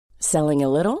Selling a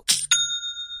little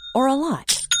or a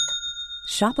lot?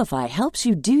 Shopify helps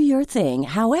you do your thing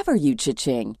however you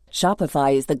cha-ching.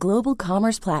 Shopify is the global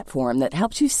commerce platform that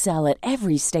helps you sell at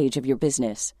every stage of your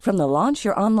business. From the launch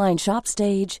your online shop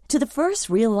stage to the first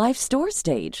real-life store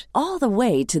stage, all the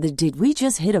way to the did we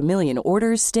just hit a million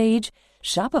orders stage.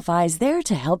 Shopify is there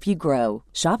to help you grow.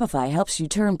 Shopify helps you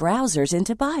turn browsers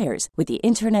into buyers with the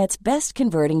internet's best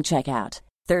converting checkout.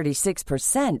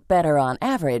 36% better on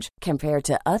average compared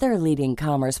to other leading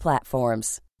commerce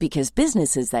platforms. Because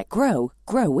businesses that grow,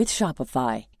 grow with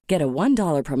Shopify. Get a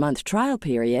 $1 per month trial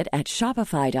period at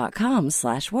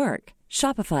shopify.com/work.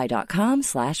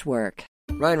 Shopify.com/work.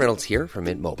 Ryan Reynolds here from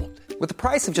Mint Mobile. With the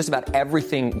price of just about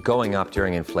everything going up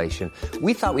during inflation,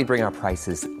 we thought we'd bring our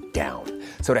prices down.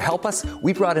 So to help us,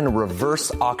 we brought in a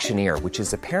reverse auctioneer, which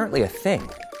is apparently a thing.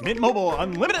 Mint Mobile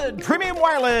Unlimited Premium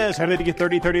Wireless. How to get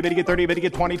 30, 30, bit to get 30, bit to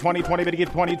get 20, 20, 20, bit to get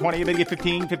 20, 20, bit to get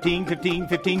 15, 15, 15,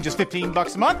 15, just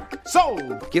 $15 a month?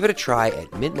 Sold! Give it a try at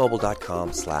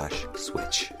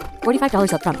mintmobile.com/switch.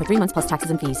 $45 up front for 3 months plus taxes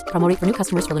and fees. Promo rate for new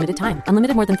customers for limited time.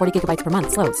 Unlimited more than 40 gigabytes per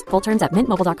month. Slows full terms at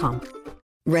mintmobile.com.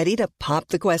 Ready to pop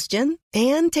the question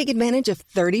and take advantage of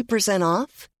 30%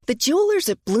 off? The jewelers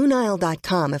at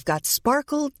BlueNile.com have got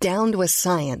sparkle down to a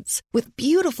science with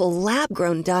beautiful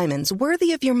lab-grown diamonds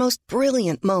worthy of your most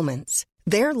brilliant moments.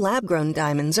 Their lab-grown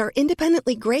diamonds are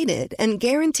independently graded and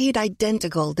guaranteed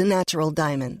identical to natural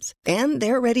diamonds. And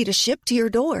they're ready to ship to your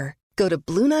door. Go to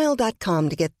BlueNile.com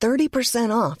to get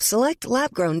 30% off select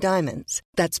lab-grown diamonds.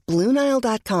 That's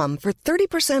BlueNile.com for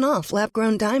 30% off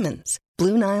lab-grown diamonds.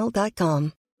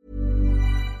 BlueNile.com.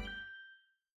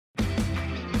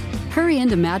 Hurry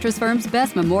into Mattress Firm's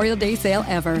best Memorial Day sale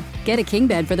ever. Get a king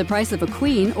bed for the price of a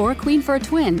queen or a queen for a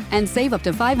twin and save up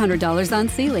to $500 on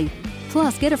Sealy.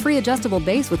 Plus, get a free adjustable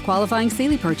base with qualifying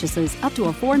Sealy purchases up to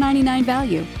a $499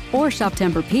 value. Or shop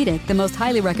Tempur-Pedic, the most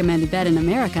highly recommended bed in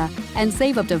America, and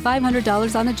save up to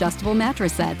 $500 on adjustable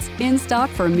mattress sets in stock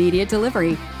for immediate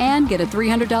delivery. And get a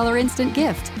 $300 instant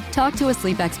gift. Talk to a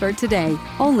sleep expert today,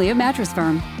 only at Mattress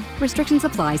Firm. Restrictions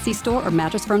apply. See store or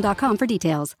mattressfirm.com for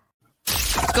details.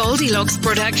 Goldilocks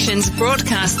Productions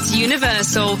broadcasts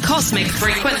universal cosmic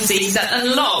frequencies that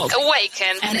unlock,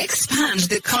 awaken, and expand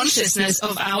the consciousness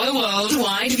of our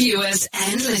worldwide viewers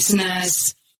and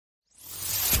listeners.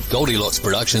 Goldilocks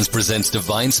Productions presents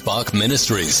Divine Spark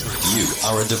Ministries. You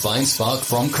are a divine spark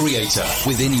from Creator.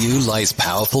 Within you lies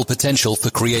powerful potential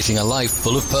for creating a life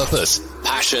full of purpose,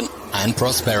 passion, and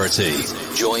prosperity.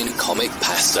 Join comic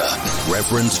pastor,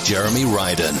 Reverend Jeremy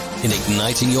Ryden, in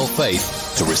igniting your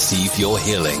faith to receive your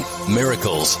healing,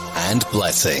 miracles, and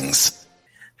blessings.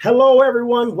 Hello,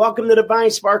 everyone. Welcome to Divine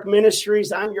Spark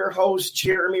Ministries. I'm your host,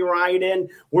 Jeremy Ryden,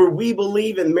 where we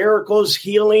believe in miracles,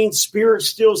 healing, spirit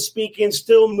still speaking,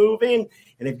 still moving.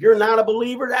 And if you're not a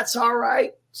believer, that's all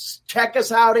right. Check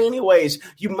us out anyways.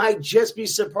 You might just be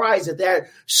surprised at that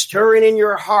stirring in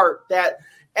your heart, that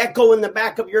echo in the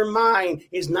back of your mind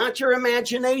is not your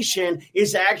imagination,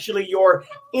 is actually your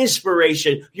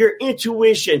inspiration, your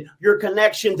intuition, your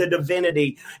connection to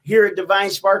divinity. Here at Divine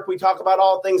Spark, we talk about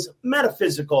all things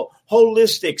metaphysical,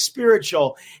 holistic,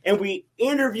 spiritual, and we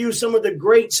interview some of the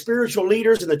great spiritual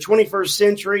leaders in the 21st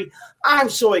century. I'm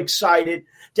so excited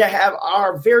to have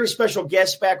our very special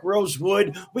guest back, Rose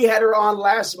Wood. We had her on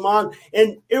last month,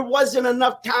 and it wasn't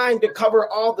enough time to cover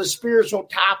all the spiritual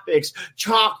topics,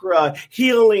 chakra,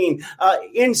 healing,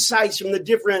 insights from the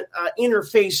different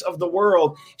interface of the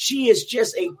world. She is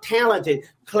just a talented,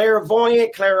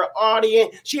 clairvoyant,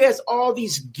 clairaudient. She has all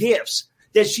these gifts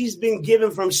that she's been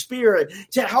given from spirit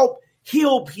to help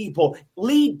heal people,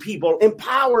 lead people,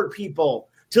 empower people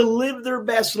to live their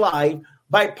best life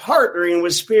by partnering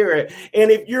with spirit.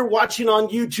 And if you're watching on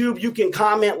YouTube, you can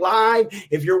comment live.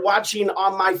 If you're watching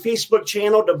on my Facebook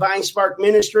channel, Divine Spark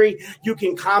Ministry, you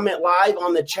can comment live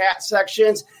on the chat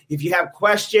sections. If you have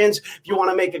questions, if you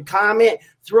want to make a comment,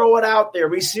 throw it out there.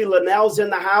 We see Linnell's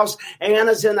in the house.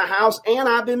 Anna's in the house.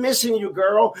 Anna, I've been missing you,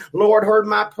 girl. Lord heard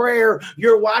my prayer.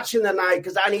 You're watching tonight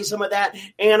because I need some of that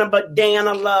Anna but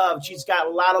Dana love. She's got a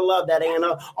lot of love, that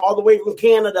Anna, all the way from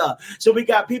Canada. So we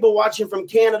got people watching from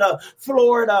Canada,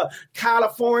 Florida,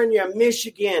 California,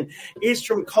 Michigan. It's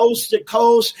from coast to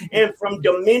coast and from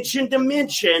dimension to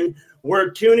dimension. We're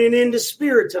tuning into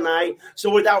spirit tonight. So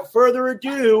without further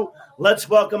ado, let's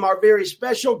welcome our very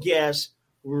special guest,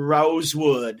 Rose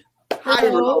Wood. Hi,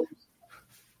 Rose.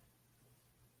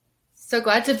 So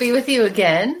glad to be with you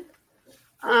again.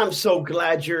 I'm so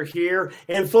glad you're here.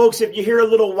 And folks, if you hear a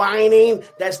little whining,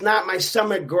 that's not my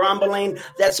stomach grumbling.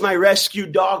 That's my rescue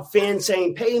dog, Finn,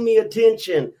 saying, pay me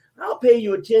attention. I'll pay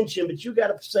you attention, but you got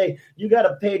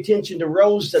to pay attention to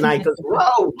Rose tonight, because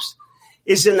Rose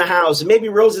is in the house. Maybe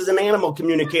Rose is an animal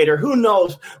communicator. Who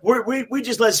knows? We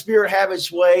just let Spirit have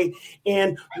its way.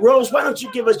 And Rose, why don't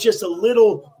you give us just a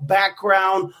little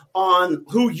background on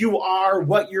who you are,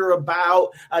 what you're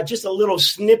about, just a little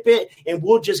snippet, and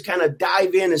we'll just kind of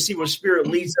dive in and see where Spirit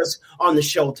leads us on the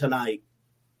show tonight.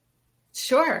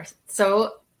 Sure.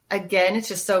 So again, it's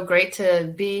just so great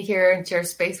to be here and share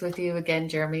space with you again,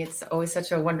 Jeremy. It's always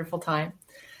such a wonderful time.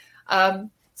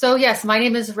 So yes, my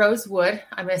name is Rose Wood.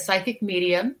 I'm a psychic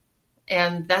medium,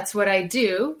 and that's what I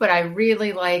do, but I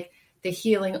really like the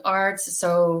healing arts.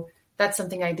 So that's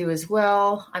something I do as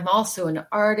well. I'm also an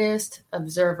artist,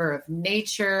 observer of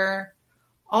nature,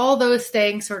 all those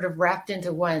things sort of wrapped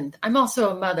into one. I'm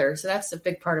also a mother, so that's a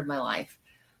big part of my life.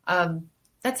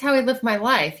 That's how I live my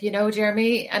life, you know,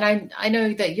 Jeremy. And I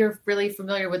know that you're really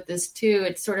familiar with this too.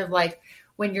 It's sort of like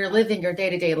when you're living your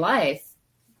day-to-day life,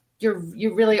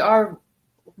 you really are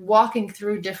walking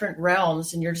through different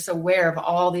realms, and you're just aware of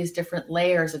all these different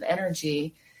layers of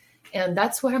energy. And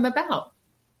that's what I'm about.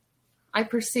 I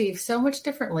perceive so much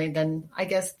differently than, I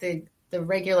guess, the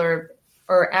regular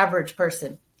or average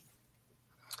person.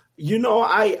 You know,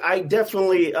 I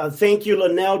definitely thank you.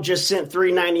 Linnell just sent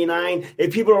 $3.99.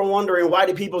 If people are wondering why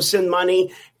do people send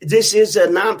money, this is a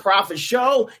nonprofit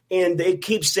show, and it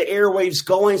keeps the airwaves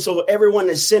going. So everyone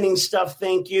is sending stuff.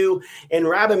 Thank you. And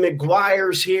Robin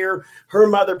McGuire's here. Her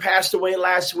mother passed away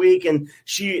last week, and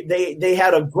they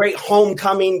had a great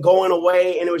homecoming going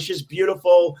away, and it was just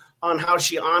beautiful on how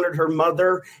she honored her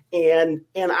mother. And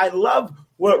I love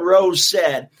what Rose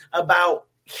said about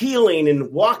healing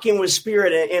and walking with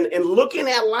Spirit and looking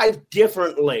at life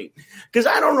differently. Because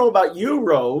I don't know about you,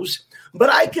 Rose, but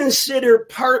I consider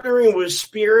partnering with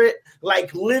Spirit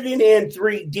like living in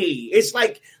 3D. It's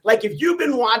like if you've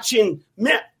been watching,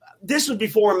 this was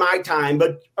before my time,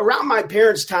 but around my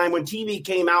parents' time when TV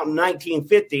came out in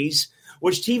 1950s,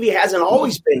 which TV hasn't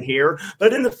always been here,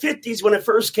 but in the 50s when it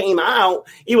first came out,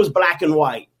 it was black and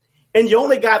white. And you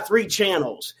only got 3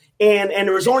 channels. And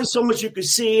there was only so much you could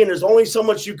see, and there's only so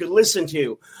much you could listen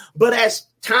to. But as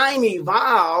time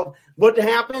evolved, what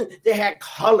happened? They had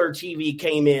color TV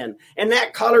came in, and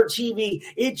that color TV,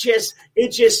 it just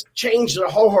changed the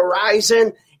whole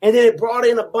horizon. And then it brought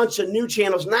in a bunch of new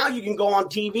channels. Now you can go on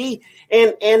TV,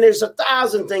 and there's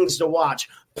 1,000 things to watch.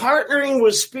 Partnering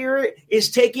with Spirit is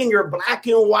taking your black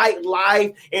and white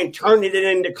life and turning it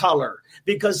into color.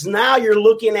 Because now you're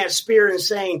looking at Spirit and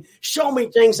saying, show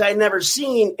me things I've never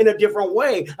seen in a different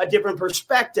way, a different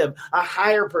perspective, a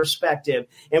higher perspective.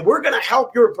 And we're going to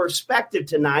help your perspective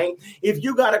tonight. If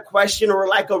you got a question or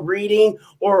like a reading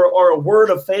or a word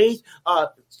of faith,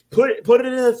 put it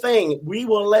in a thing. We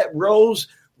will let Rose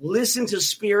listen to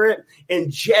Spirit and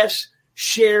just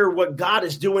share what God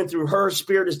is doing through her,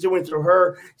 Spirit is doing through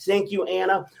her. Thank you,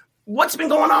 Anna. What's been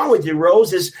going on with you,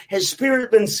 Rose? Has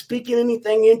Spirit been speaking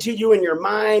anything into you in your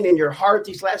mind and your heart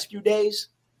these last few days?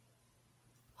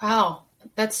 Wow,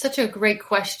 that's such a great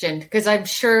question, because I'm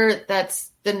sure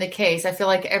that's been the case. I feel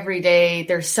like every day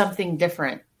there's something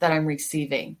different that I'm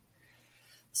receiving.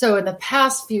 So in the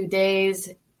past few days,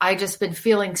 I just been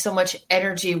feeling so much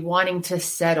energy wanting to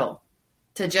settle,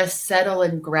 to just settle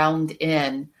and ground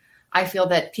in. I feel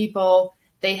that people,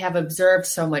 they have observed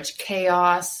so much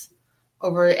chaos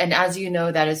and as you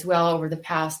know that as well, over the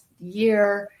past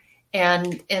year,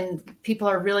 and people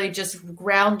are really just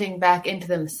grounding back into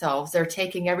themselves. They're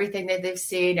taking everything that they've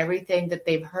seen, everything that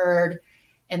they've heard,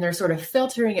 and they're sort of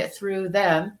filtering it through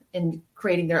them and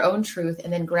creating their own truth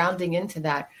and then grounding into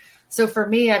that. So for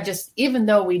me, even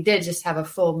though we did just have a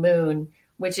full moon,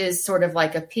 which is sort of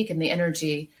like a peak in the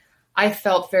energy, I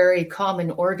felt very calm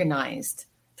and organized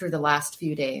through the last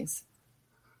few days.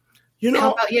 You know,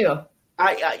 how about you?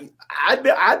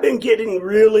 I've been getting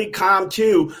really calm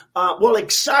too.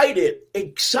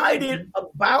 Excited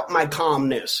about my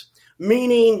calmness.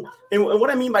 Meaning, and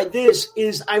what I mean by this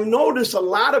is I've noticed a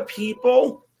lot of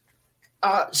people,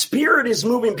 Spirit is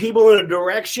moving people in a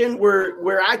direction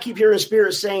where I keep hearing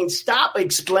Spirit saying, stop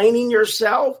explaining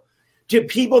yourself to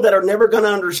people that are never going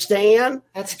to understand.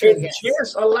 That's true. And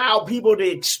just allow people to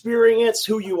experience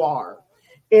who you are.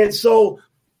 And so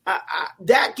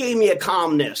that gave me a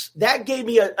calmness. That gave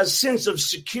me a sense of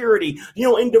security. You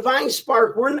know, in Divine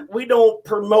Spark, we don't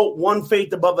promote one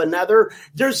faith above another.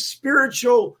 There's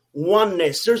spiritual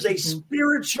oneness. There's a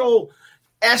spiritual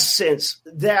essence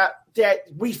that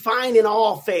we find in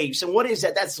all faiths. And what is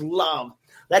that? That's love.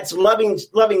 That's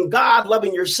loving God,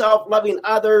 loving yourself, loving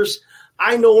others.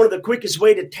 I know one of the quickest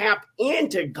way to tap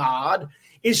into God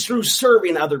is through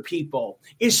serving other people,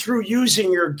 is through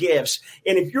using your gifts.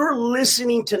 And if you're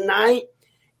listening tonight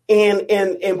and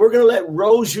we're going to let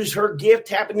Rose use her gift,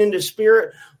 tapping into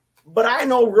Spirit, But I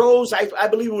know Rose, I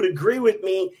believe, would agree with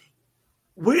me.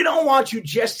 We don't want you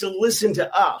just to listen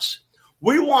to us.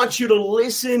 We want you to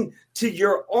listen to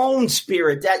your own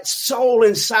spirit, that soul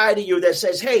inside of you that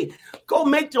says, hey, go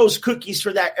make those cookies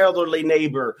for that elderly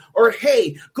neighbor. Or,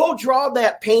 hey, go draw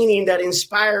that painting that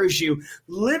inspires you.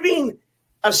 Living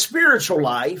a spiritual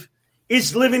life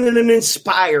is living in an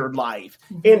inspired life.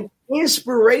 Mm-hmm. And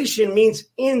inspiration means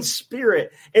in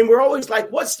spirit. And we're always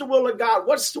like, what's the will of God?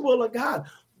 What's the will of God?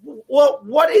 Well,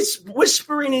 what is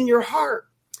whispering in your heart?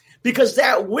 Because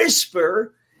that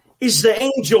whisper is the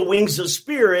angel wings of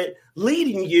spirit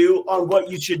leading you on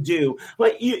what you should do.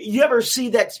 Like you ever see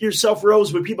that yourself,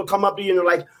 Rose, when people come up to you and they're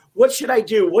like, what should I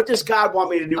do? What does God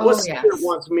want me to do? What Spirit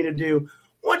wants me to do?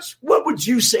 What would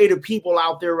you say to people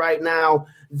out there right now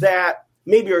that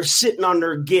maybe are sitting on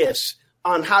their gifts,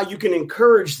 on how you can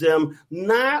encourage them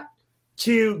not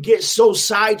to get so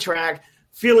sidetracked,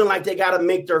 feeling like they got to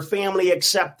make their family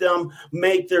accept them,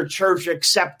 make their church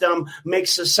accept them, make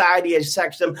society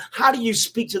accept them? How do you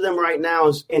speak to them right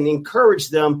now and encourage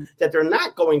them that they're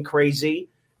not going crazy,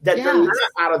 that they're not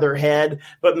out of their head,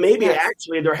 but maybe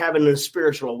actually they're having a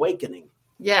spiritual awakening?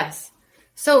 Yes.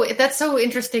 So that's so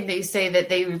interesting that you say that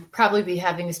they would probably be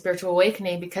having a spiritual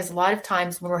awakening, because a lot of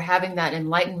times when we're having that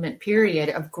enlightenment period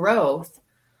of growth,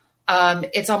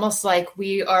 it's almost like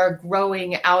we are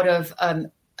growing out of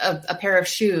a pair of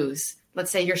shoes. Let's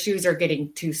say your shoes are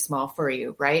getting too small for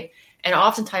you, right? And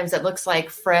oftentimes that looks like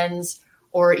friends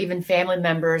or even family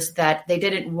members that they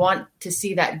didn't want to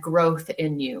see that growth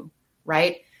in you,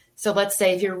 right? So let's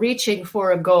say if you're reaching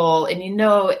for a goal and you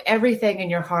know everything in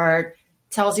your heart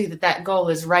tells you that that goal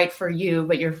is right for you,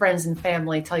 but your friends and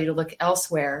family tell you to look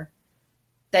elsewhere,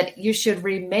 that you should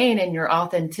remain in your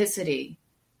authenticity.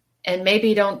 And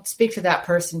maybe don't speak to that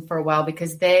person for a while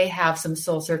because they have some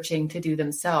soul searching to do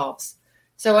themselves.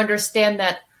 So understand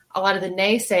that a lot of the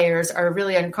naysayers are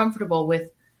really uncomfortable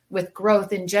with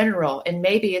growth in general. And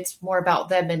maybe it's more about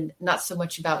them and not so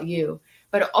much about you.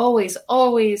 But always,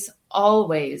 always,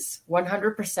 always,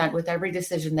 100% with every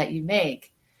decision that you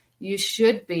make, you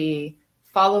should be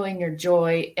following your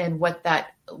joy. And what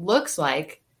that looks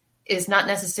like is not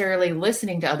necessarily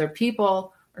listening to other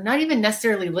people, or not even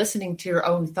necessarily listening to your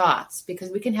own thoughts, because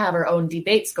we can have our own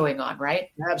debates going on, right?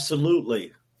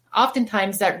 Absolutely.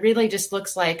 Oftentimes that really just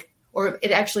looks like, or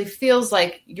it actually feels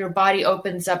like your body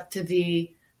opens up to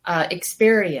the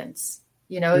experience.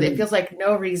 It feels like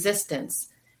no resistance.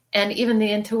 And even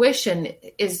the intuition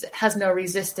has no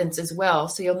resistance as well.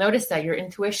 So you'll notice that your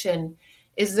intuition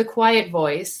is the quiet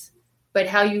voice, but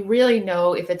how you really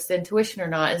know if it's the intuition or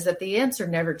not is that the answer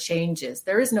never changes.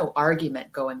 There is no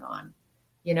argument going on.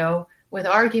 With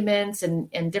arguments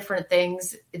and different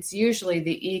things, it's usually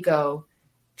the ego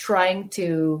trying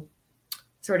to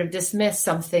sort of dismiss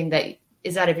something that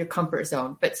is out of your comfort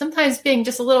zone. But sometimes being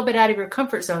just a little bit out of your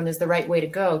comfort zone is the right way to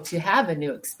go to have a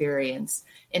new experience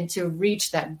and to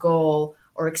reach that goal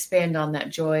or expand on that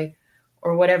joy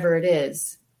or whatever it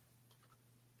is.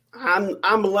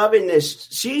 I'm loving this.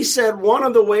 She said one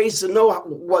of the ways to know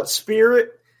what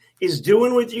spirit is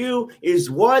doing with you is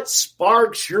what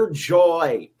sparks your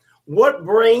joy. What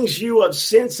brings you a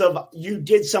sense of you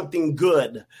did something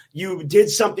good. You did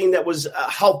something that was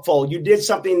helpful. You did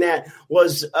something that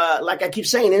was, like I keep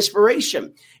saying,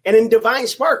 inspiration. And in Divine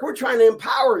Spark, we're trying to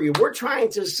empower you. We're trying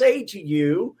to say to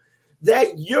you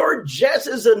that you're just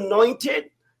as anointed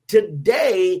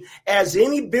today as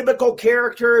any biblical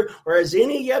character or as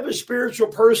any other spiritual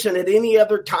person at any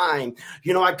other time.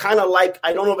 I kind of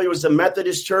I don't know if it was the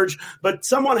Methodist church, but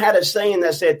someone had a saying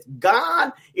that said,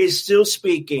 God is still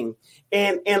speaking.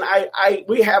 And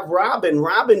we have Robin.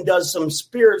 Robin does some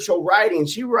spiritual writing.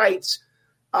 She writes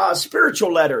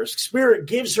spiritual letters. Spirit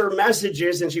gives her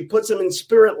messages and she puts them in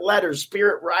spirit letters,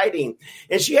 spirit writing.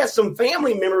 And she has some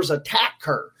family members attack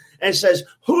her and says,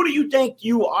 who do you think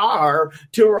you are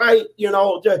to write?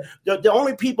 The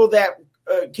only people that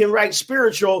can write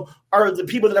spiritual are the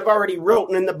people that have already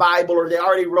written in the Bible, or they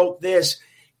already wrote this.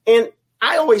 And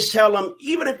I always tell them,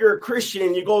 even if you're a Christian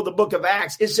and you go to the book of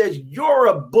Acts, it says you're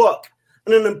a book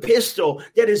and an epistle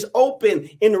that is open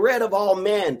and read of all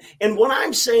men. And what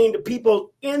I'm saying to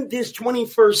people in this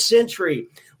 21st century,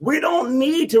 we don't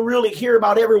need to really hear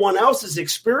about everyone else's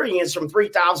experience from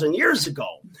 3,000 years ago.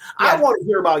 Yeah. I want to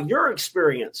hear about your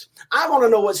experience. I want to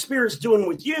know what Spirit's doing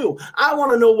with you. I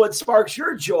want to know what sparks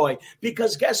your joy,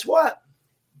 because guess what?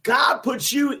 God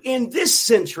puts you in this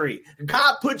century.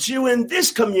 God puts you in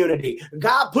this community.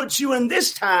 God puts you in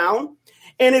this town.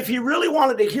 And if you really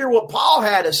wanted to hear what Paul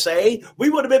had to say, we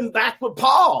would have been back with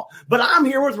Paul. But I'm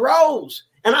here with Rose.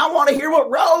 And I want to hear what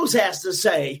Rose has to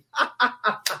say.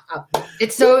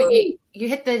 It's so you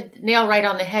hit the nail right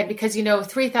on the head because,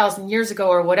 3,000 years ago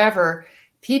or whatever,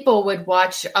 people would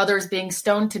watch others being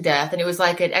stoned to death. And it was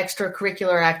like an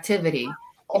extracurricular activity,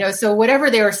 so whatever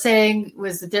they were saying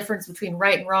was the difference between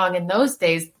right and wrong in those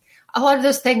days. A lot of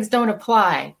those things don't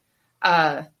apply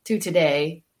to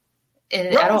today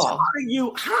Rose, at all.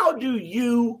 How do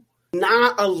you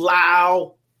not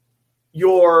allow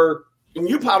and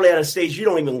you probably at a stage you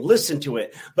don't even listen to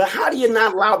it, but how do you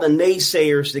not allow the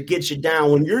naysayers to get you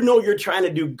down when you're trying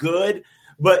to do good?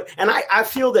 And I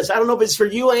feel this, I don't know if it's for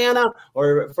you, Anna,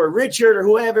 or for Richard or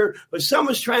whoever, but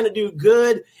someone's trying to do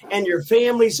good and your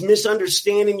family's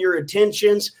misunderstanding your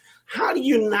intentions. How do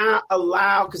you not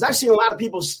allow, because I've seen a lot of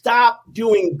people stop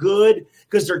doing good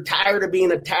because they're tired of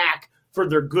being attacked for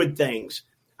their good things.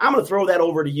 I'm going to throw that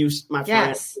over to you, my friend.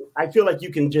 Yes. I feel like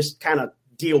you can just kind of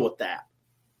deal with that.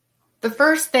 The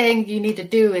first thing you need to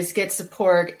do is get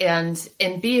support and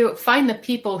find the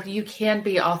people who you can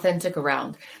be authentic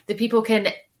around, the people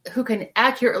who can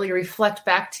accurately reflect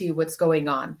back to you what's going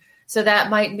on. So that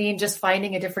might mean just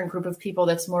finding a different group of people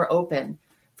that's more open.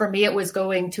 For me, it was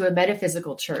going to a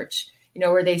metaphysical church,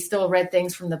 where they still read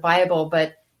things from the Bible,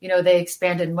 but they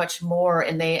expanded much more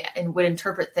and would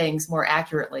interpret things more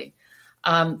accurately.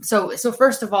 So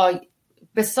first of all,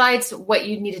 besides what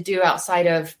you need to do outside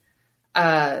of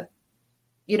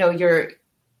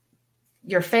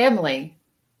your family.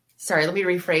 Sorry, let me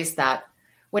rephrase that.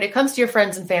 When it comes to your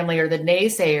friends and family or the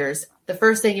naysayers, the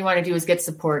first thing you want to do is get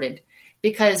supported,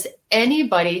 because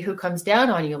anybody who comes down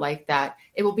on you like that,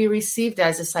 it will be received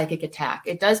as a psychic attack.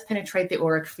 It does penetrate the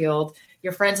auric field.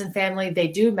 Your friends and family, they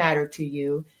do matter to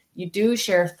you. You do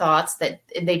share thoughts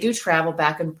and they do travel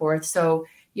back and forth. So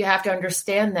you have to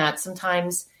understand that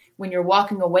sometimes when you're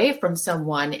walking away from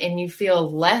someone and you feel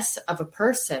less of a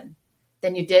person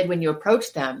than you did when you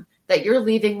approached them, that you're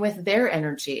leaving with their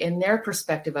energy and their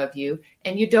perspective of you,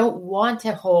 and you don't want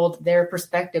to hold their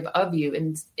perspective of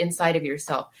you inside of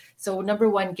yourself. So number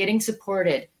one, getting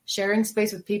supported, sharing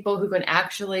space with people who can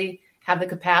actually have the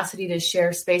capacity to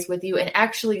share space with you and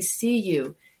actually see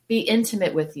you, be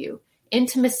intimate with you.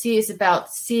 Intimacy is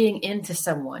about seeing into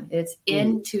someone. It's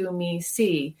into me,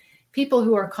 see. People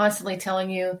who are constantly telling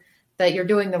you that you're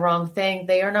doing the wrong thing,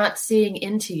 they are not seeing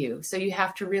into you. So you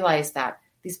have to realize that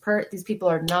these people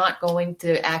are not going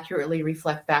to accurately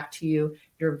reflect back to you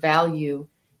your value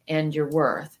and your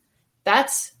worth.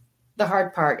 That's the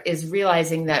hard part, is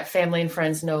realizing that family and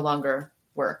friends no longer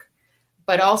work.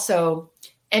 But also,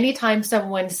 anytime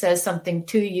someone says something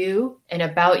to you and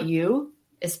about you,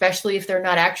 especially if they're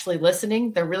not actually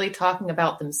listening, they're really talking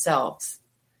about themselves.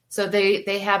 So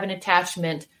they have an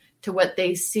attachment to what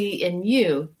they see in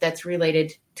you that's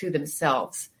related to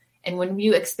themselves. And when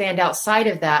you expand outside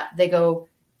of that, they go,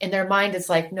 in their mind, it's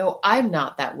like, no, I'm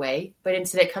not that way. But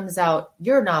instead it comes out,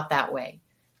 you're not that way.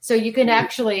 So you can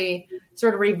actually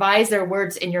sort of revise their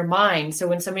words in your mind. So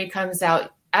when somebody comes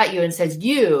out at you and says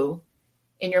you,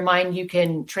 in your mind, you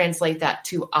can translate that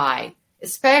to I,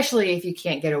 especially if you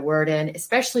can't get a word in,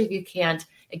 especially if you can't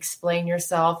explain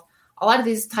yourself. A lot of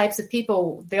these types of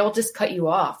people, they'll just cut you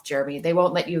off, Jeremy. They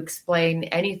won't let you explain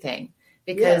anything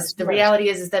because the reality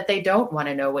is that they don't want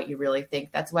to know what you really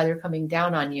think. That's why they're coming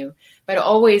down on you. But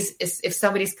always, if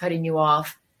somebody's cutting you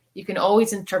off, you can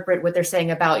always interpret what they're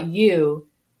saying about you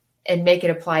and make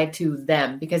it apply to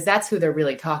them, because that's who they're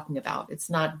really talking about. It's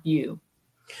not you.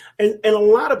 And a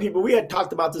lot of people, we had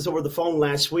talked about this over the phone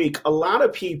last week. A lot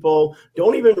of people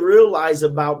don't even realize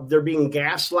about there being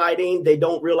gaslighting. They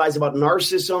don't realize about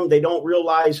narcissism. They don't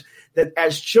realize that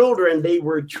as children, they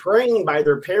were trained by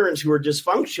their parents who were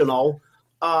dysfunctional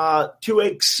to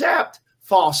accept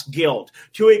false guilt,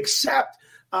 to accept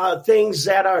things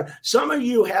that are, some of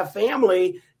you have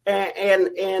family and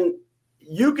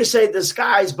you can say the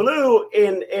sky's blue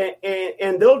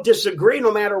and they'll disagree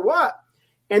no matter what.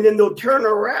 And then they'll turn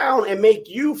around and make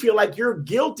you feel like you're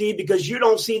guilty because you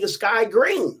don't see the sky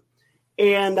green.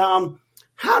 And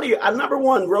how do you, number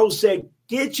one, Rose said,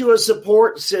 get you a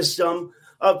support system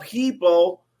of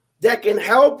people that can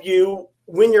help you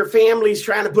when your family's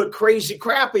trying to put crazy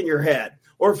crap in your head,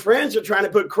 or friends are trying to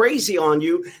put crazy on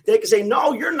you. They can say,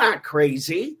 no, you're not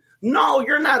crazy. No,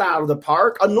 you're not out of the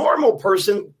park. A normal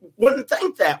person wouldn't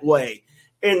think that way.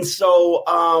 And so,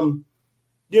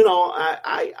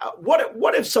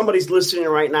 what if somebody's listening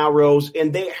right now, Rose,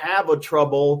 and they have a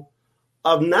trouble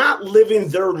of not living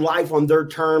their life on their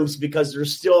terms because they're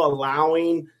still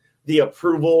allowing the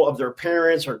approval of their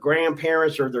parents or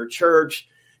grandparents or their church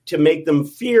to make them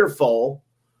fearful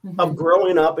of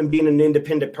growing up and being an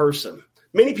independent person?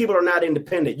 Many people are not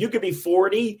independent. You could be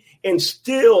 40 and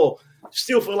still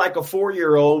still feel like a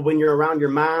 4-year-old when you're around your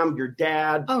mom, your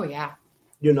dad. Oh, yeah.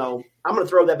 I'm going to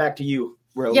throw that back to you,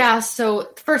 Rose. Yeah. So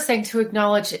the first thing to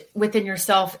acknowledge within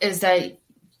yourself is that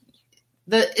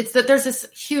there's this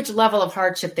huge level of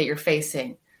hardship that you're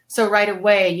facing. So right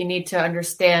away, you need to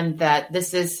understand that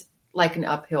this is like an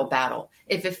uphill battle.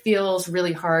 If it feels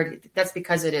really hard, that's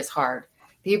because it is hard.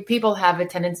 People have a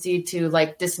tendency to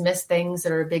like dismiss things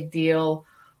that are a big deal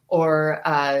or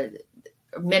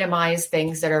minimize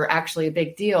things that are actually a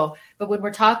big deal. But when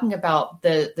we're talking about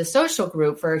the social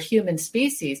group for a human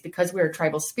species, because we're a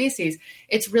tribal species,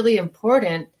 it's really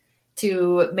important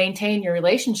to maintain your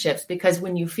relationships, because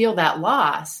when you feel that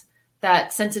loss,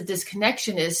 that sense of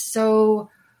disconnection is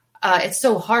it's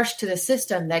so harsh to the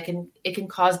system that it can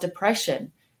cause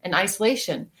depression and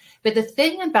isolation. But the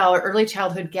thing about early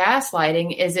childhood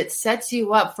gaslighting is it sets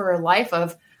you up for a life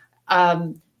of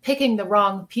picking the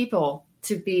wrong people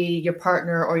to be your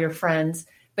partner or your friends.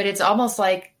 But it's almost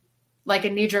like a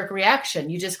knee-jerk reaction.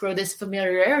 You just grow this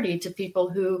familiarity to people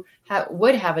who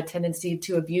would have a tendency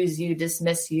to abuse you,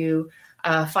 dismiss you,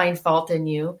 find fault in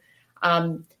you.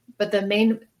 But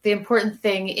the important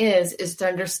thing is to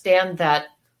understand that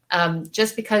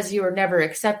just because you are never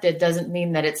accepted doesn't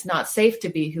mean that it's not safe to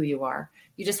be who you are.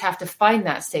 You just have to find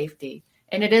that safety.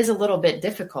 And it is a little bit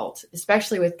difficult,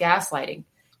 especially with gaslighting,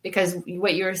 because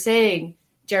what you're saying,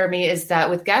 Jeremy, is that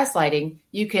with gaslighting,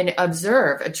 you can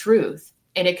observe a truth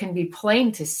and it can be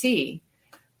plain to see,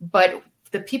 but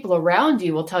the people around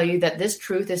you will tell you that this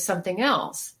truth is something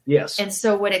else. Yes. And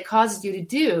so what it causes you to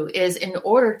do is, in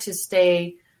order to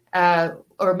stay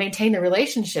or maintain the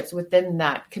relationships within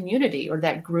that community or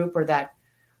that group or that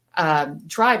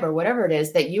tribe or whatever it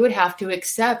is, that you would have to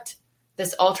accept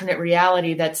this alternate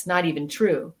reality that's not even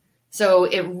true. So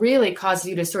it really causes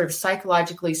you to sort of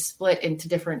psychologically split into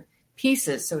different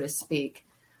pieces, so to speak.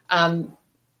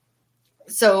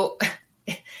 So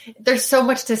there's so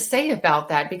much to say about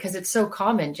that because it's so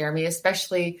common, Jeremy,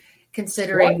 especially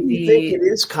considering Why do you think it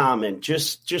is common?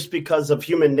 Just because of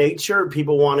human nature,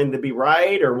 people wanting to be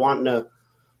right or wanting to.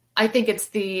 I think it's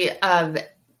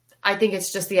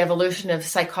just the evolution of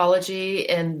psychology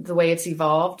and the way it's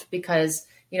evolved, because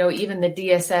even the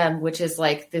DSM, which is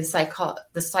like the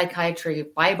psychiatry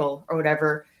Bible or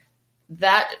whatever,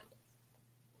 that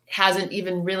hasn't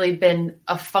even really been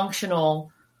a functional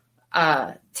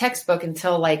textbook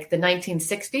until like the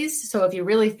 1960s. So if you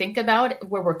really think about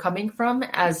where we're coming from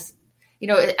as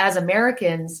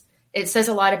Americans, it says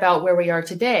a lot about where we are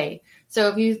today.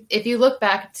 So if you look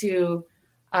back to,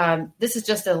 this is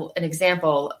just an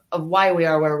example of why we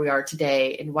are where we are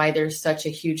today and why there's such a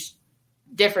huge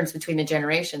difference between the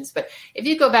generations. But if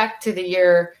you go back to the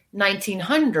year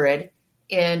 1900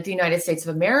 in the United States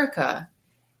of America,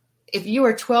 if you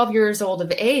were 12 years old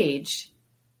of age,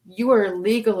 you were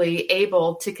legally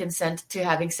able to consent to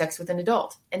having sex with an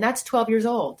adult. And that's 12 years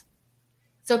old.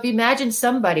 So if you imagine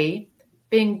somebody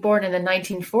being born in the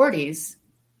 1940s,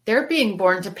 they're being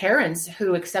born to parents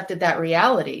who accepted that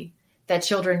reality that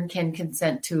children can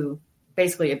consent to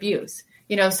basically abuse.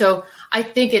 So I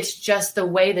think it's just the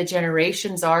way the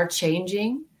generations are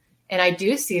changing. And I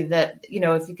do see that,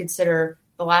 if you consider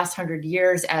the last 100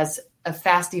 years as a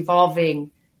fast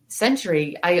evolving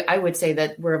century, I would say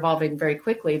that we're evolving very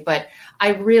quickly. But I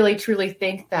really, truly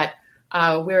think that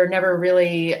we're never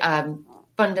really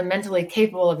fundamentally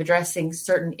capable of addressing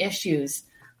certain issues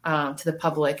to the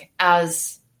public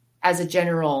as a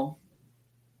general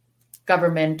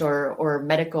government or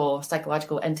medical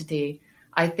psychological entity.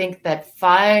 I think that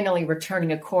finally we're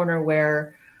turning a corner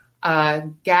where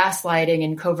gaslighting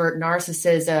and covert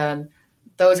narcissism,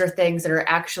 those are things that are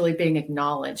actually being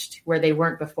acknowledged where they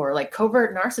weren't before. Like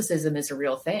covert narcissism is a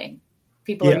real thing.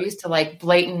 People are used to like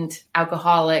blatant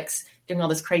alcoholics doing all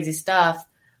this crazy stuff,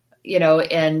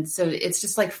 and so it's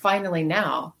just like finally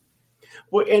now.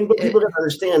 Well, but people don't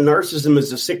understand narcissism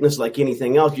is a sickness like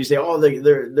anything else. You say, oh,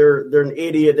 they're an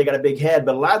idiot, they got a big head,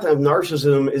 but a lot of times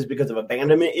narcissism is because of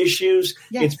abandonment issues.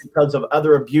 Yes. It's because of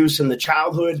other abuse in the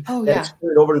childhood that's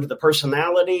carried over into the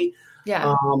personality.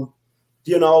 Yeah.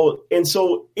 And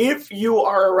so if you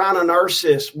are around a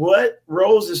narcissist, what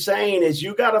Rose is saying is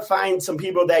you got to find some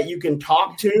people that you can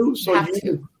talk to.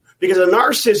 Because a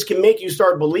narcissist can make you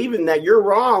start believing that you're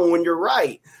wrong when you're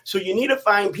right. So you need to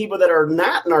find people that are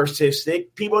not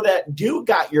narcissistic, people that do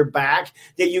got your back,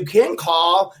 that you can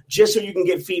call just so you can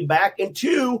get feedback. And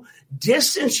 2,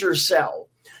 distance yourself.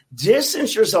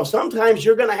 Distance yourself. Sometimes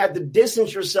you're going to have to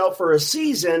distance yourself for a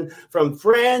season from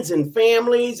friends and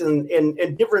families and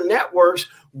different networks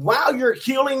while you're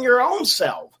healing your own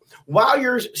self, while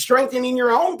you're strengthening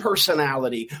your own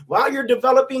personality, while you're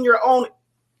developing your own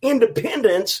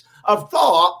independence of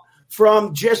thought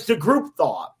from just a group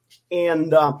thought.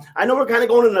 And I know we're kind of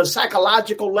going on a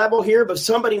psychological level here, but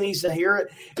somebody needs to hear it.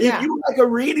 Yeah. If you like a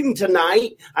reading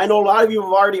tonight, I know a lot of you have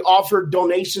already offered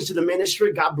donations to the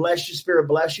ministry. God bless you. Spirit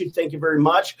bless you. Thank you very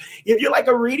much. If you like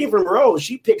a reading from Rose,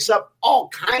 she picks up all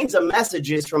kinds of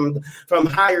messages from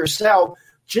higher self.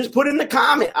 Just put in the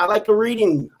comment, I like a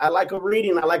reading. I like a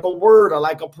reading. I like a word. I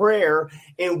like a prayer.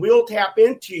 And we'll tap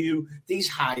into these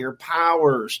higher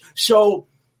powers. So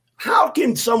how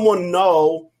can someone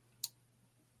know,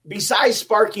 besides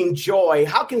sparking joy,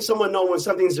 how can someone know when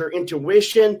something's their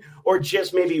intuition or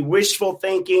just maybe wishful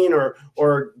thinking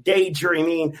or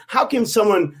daydreaming? How can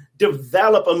someone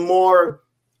develop a more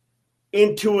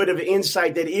intuitive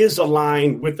insight that is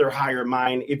aligned with their higher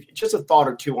mind? If just a thought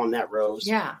or two on that, Rose.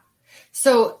 Yeah.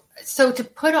 So to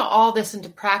put all this into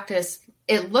practice,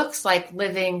 it looks like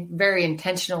living very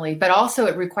intentionally, but also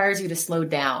it requires you to slow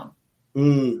down.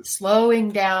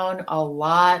 Slowing down a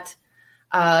lot.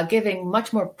 Giving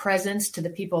much more presence to the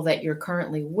people that you're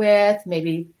currently with.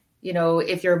 Maybe,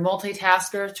 if you're a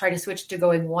multitasker, try to switch to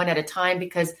going one at a time,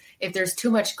 because if there's too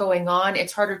much going on,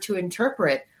 it's harder to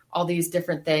interpret all these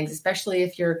different things, especially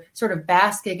if you're sort of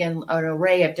basking in an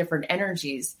array of different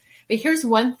energies. But here's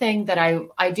one thing that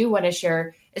I do want to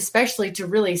share, especially to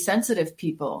really sensitive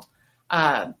people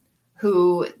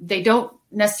who they don't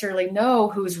necessarily know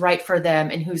who's right for them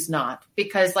and who's not.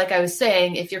 Because like I was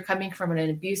saying, if you're coming from an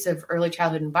abusive early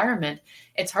childhood environment,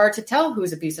 it's hard to tell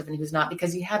who's abusive and who's not,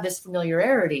 because you have this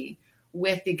familiarity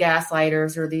with the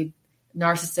gaslighters or the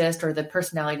narcissist or the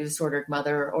personality disordered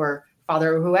mother or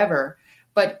father or whoever.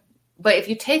 But if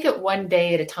you take it one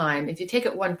day at a time, if you take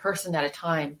it one person at a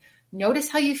time, notice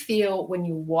how you feel when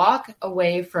you walk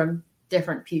away from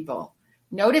different people.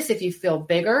 Notice if you feel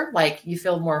bigger, like you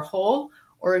feel more whole,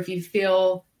 or if you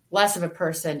feel less of a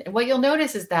person. And what you'll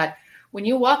notice is that when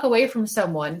you walk away from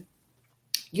someone,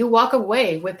 you walk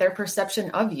away with their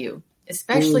perception of you,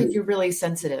 especially if you're really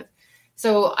sensitive.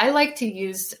 So I like to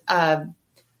use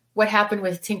what happened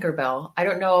with Tinkerbell. I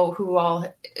don't know who all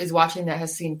is watching that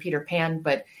has seen Peter Pan,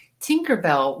 but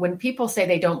Tinkerbell, when people say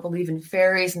they don't believe in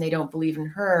fairies and they don't believe in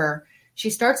her, she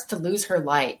starts to lose her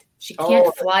light. She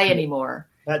can't fly anymore.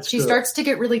 She starts to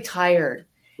get really tired.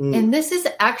 And this is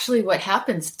actually what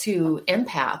happens to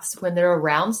empaths when they're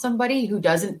around somebody who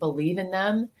doesn't believe in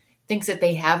them, thinks that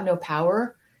they have no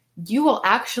power. You will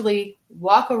actually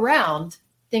walk around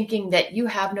thinking that you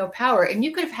have no power. And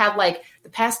you could have had like the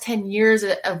past 10 years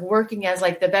of working as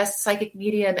like the best psychic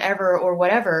medium ever or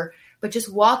whatever, but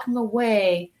just walking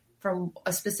away from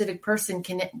a specific person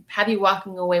can have you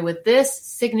walking away with this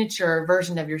signature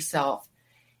version of yourself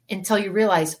until you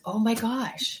realize, oh my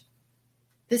gosh,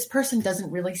 this person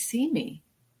doesn't really see me.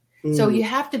 So you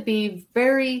have to be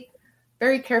very,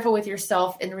 very careful with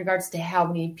yourself in regards to how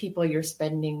many people you're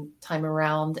spending time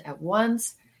around at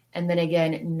once. And then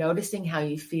again, noticing how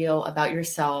you feel about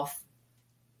yourself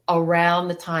around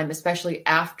the time, especially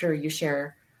after you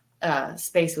share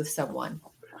space with someone.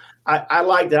 I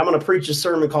like that. I'm going to preach a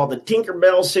sermon called the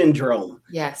Tinkerbell Syndrome.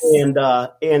 Yes. And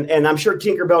I'm sure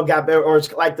Tinkerbell got better, or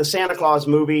it's like the Santa Claus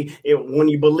movie. When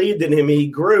you believed in him, he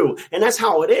grew. And that's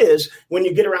how it is. When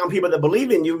you get around people that believe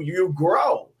in you, you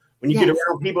grow. When you get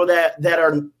around people that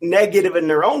are negative in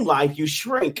their own life, you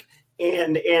shrink.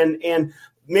 And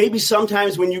maybe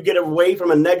sometimes when you get away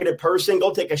from a negative person,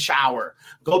 go take a shower,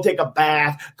 go take a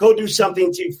bath, go do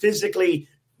something to physically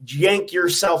yank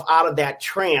yourself out of that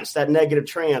trance, that negative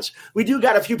trance. We do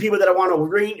got a few people that I want to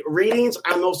read readings.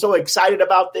 I'm so excited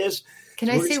about this. Can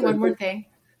I say one more thing?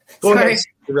 Go ahead.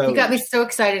 You got me so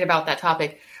excited about that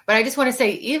topic. But I just want to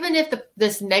say, even if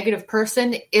this negative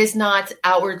person is not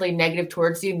outwardly negative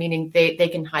towards you, meaning they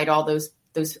can hide all those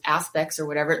aspects or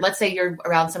whatever. Let's say you're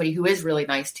around somebody who is really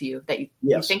nice to you, that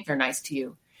you think they're nice to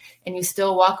you, and you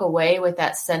still walk away with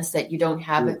that sense that you don't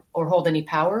have or hold any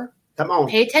power. Come on.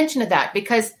 Pay attention to that,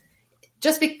 because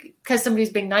just because somebody's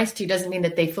being nice to you doesn't mean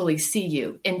that they fully see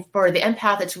you. And for the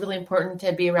empath, it's really important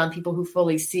to be around people who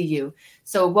fully see you.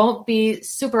 So it won't be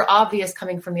super obvious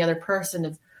coming from the other person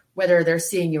of whether they're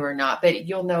seeing you or not, but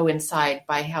you'll know inside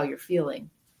by how you're feeling.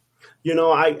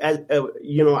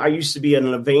 I used to be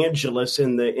an evangelist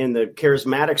in the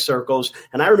charismatic circles.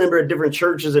 And I remember at different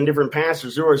churches and different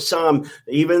pastors, there were some,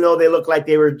 even though they looked like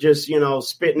they were just,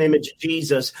 spitting image of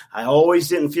Jesus, I always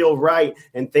didn't feel right.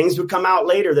 And things would come out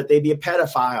later that they'd be a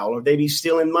pedophile, or they'd be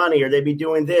stealing money, or they'd be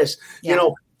doing this. Yeah.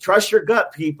 Trust your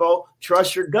gut, people.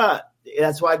 Trust your gut.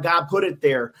 That's why God put it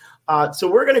there.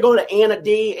 So we're going to go to Anna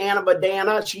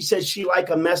Badana. She says she'd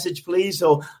like a message, please.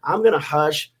 So I'm going to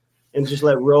hush and just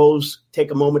let Rose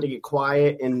take a moment to get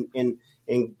quiet and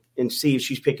see if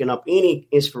she's picking up any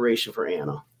inspiration for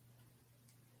Anna.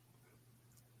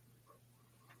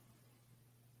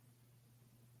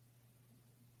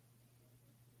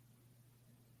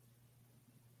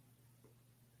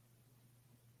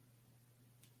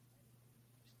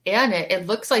 Anna, it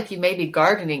looks like you may be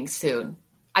gardening soon.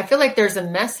 I feel like there's a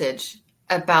message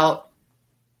about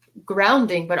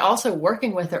grounding, but also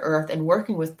working with the earth and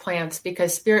working with plants,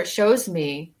 because Spirit shows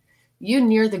me you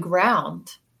near the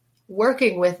ground,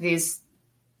 working with these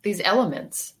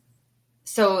elements.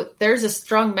 So there's a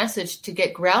strong message to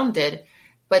get grounded,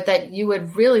 but that you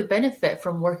would really benefit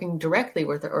from working directly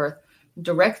with the earth,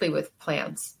 directly with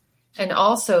plants. And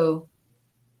also,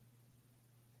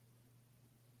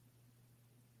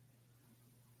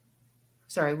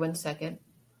 sorry, 1 second.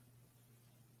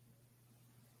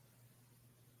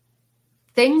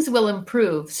 Things will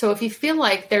improve. So if you feel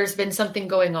like there's been something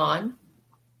going on,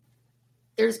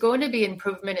 there's going to be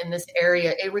improvement in this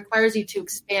area. It requires you to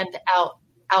expand out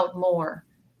more.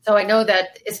 So I know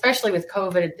that, especially with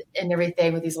COVID and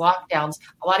everything, with these lockdowns,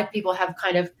 a lot of people have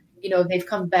kind of, they've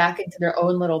come back into their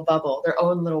own little bubble, their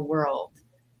own little world.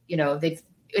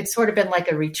 It's sort of been like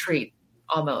a retreat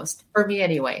almost, for me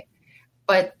anyway.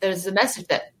 But there's a message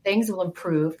that things will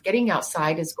improve. Getting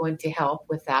outside is going to help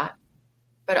with that.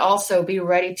 But also be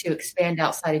ready to expand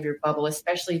outside of your bubble,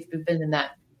 especially if you've been in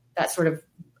that sort of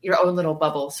your own little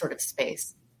bubble sort of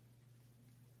space.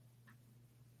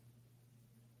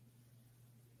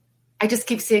 I just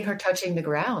keep seeing her touching the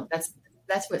ground.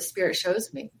 That's what Spirit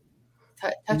shows me.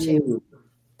 Touching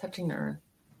the earth.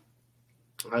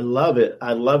 I love it.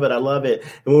 I love it. I love it.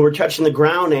 And when we're touching the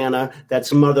ground, Anna,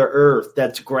 that's Mother Earth.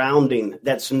 That's grounding.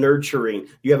 That's nurturing.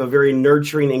 You have a very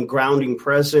nurturing and grounding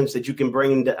presence that you can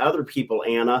bring into other people,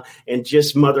 Anna, and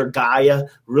just Mother Gaia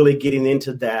really getting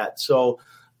into that. So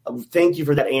thank you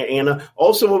for that, Anna.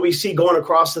 Also, what we see going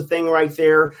across the thing right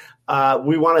there,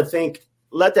 we want to thank.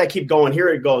 Let that keep going. Here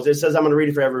it goes. It says, I'm going to read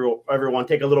it for everyone.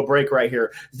 Take a little break right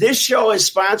here. This show is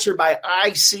sponsored by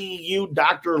ICU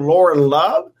Dr. Lauren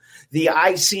Love, the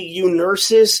ICU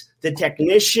nurses, the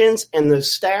technicians, and the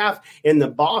staff in the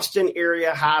Boston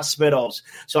area hospitals.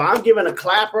 So I'm giving a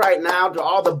clap right now to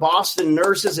all the Boston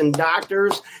nurses and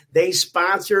doctors. They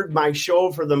sponsored my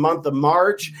show for the month of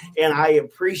March, and I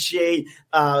appreciate,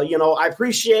 I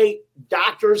appreciate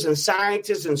doctors and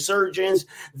scientists and surgeons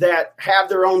that have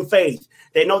their own faith.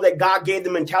 They know that God gave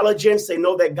them intelligence. They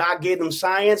know that God gave them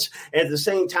science. And at the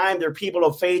same time, they're people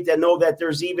of faith that know that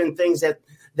there's even things that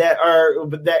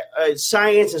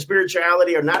science and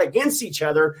spirituality are not against each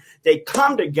other. They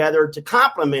come together to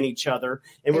complement each other.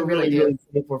 And we're really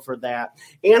thankful for that.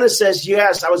 Anna says,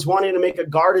 yes, I was wanting to make a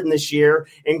garden this year,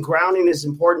 and grounding is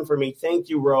important for me. Thank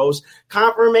you, Rose.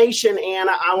 Confirmation,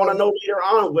 Anna. I want to know later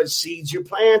on what seeds you're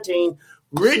planting.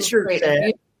 Richard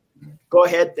said, go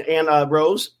ahead, Anna,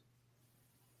 Rose.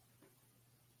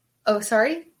 Oh,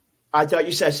 sorry? I thought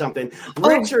you said something.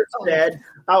 Richard said,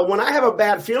 when I have a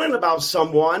bad feeling about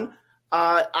someone,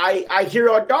 I hear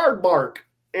a dog bark.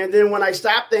 And then when I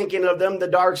stop thinking of them, the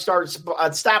dog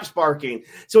stops barking.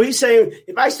 So he's saying,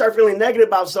 if I start feeling negative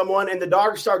about someone and the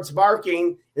dog starts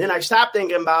barking, and then I stop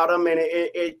thinking about them, and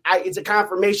it's a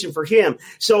confirmation for him.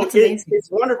 So it's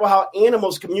wonderful how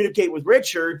animals communicate with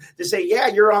Richard to say, yeah,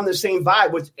 you're on the same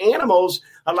vibe. With animals,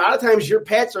 a lot of times your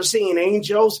pets are seeing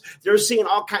angels. They're seeing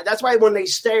all kinds. That's why when they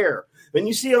stare, when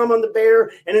you see them on the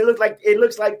bear and it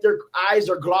looks like their eyes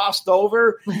are glossed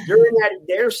over,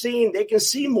 they can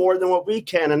see more than what we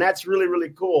can. And that's really, really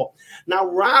cool. Now,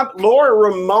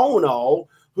 Laura Ramono,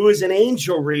 who is an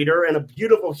angel reader and a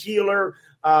beautiful healer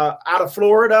out of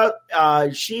Florida,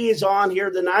 she is on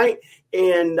here tonight.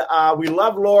 And we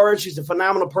love Laura. She's a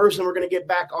phenomenal person. We're going to get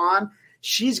back on.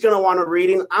 She's going to want a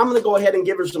reading. I'm going to go ahead and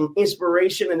give her some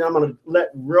inspiration, and then I'm going to let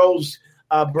Rose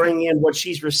bring in what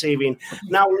she's receiving.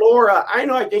 Now, Laura,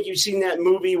 I think you've seen that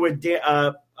movie with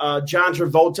John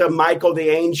Travolta, Michael the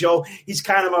Angel. He's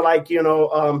kind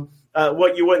of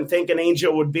what you wouldn't think an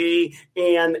angel would be.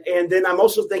 And then I'm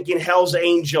also thinking Hell's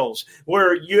Angels,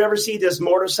 where you ever see this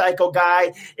motorcycle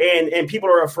guy and people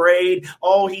are afraid,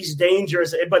 oh, he's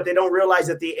dangerous, but they don't realize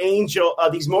that the angel,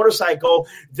 these motorcycle,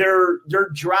 they're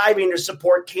driving to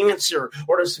support cancer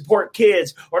or to support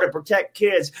kids or to protect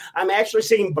kids. I'm actually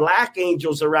seeing black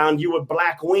angels around you with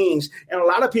black wings. And a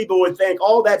lot of people would think,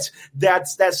 oh, that's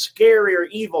scary or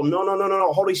evil.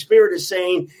 No. Holy Spirit is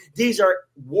saying these are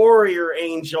warrior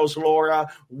angels, Laura,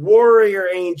 warrior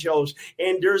angels.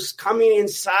 And there's coming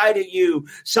inside of you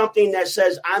something that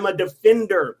says, I'm a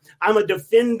defender. I'm a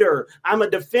defender. I'm a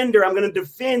defender. I'm going to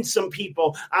defend some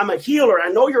people. I'm a healer. I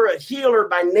know you're a healer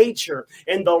by nature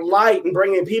and the light and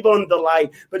bringing people into the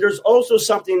light. But there's also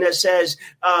something that says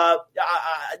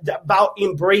about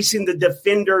embracing the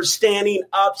defender, standing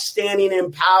up, standing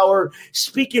in power,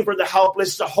 speaking for the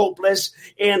helpless, the hopeless,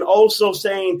 and also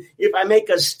saying, if I make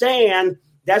a stand,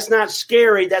 that's not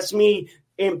scary. That's me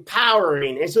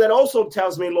empowering. And so that also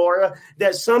tells me, Laura,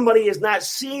 that somebody is not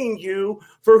seeing you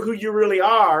for who you really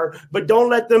are, but don't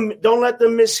let them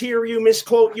mishear you,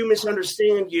 misquote you,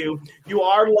 misunderstand you. You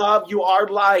are love, you are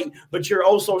light, but you're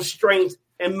also strength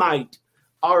and might.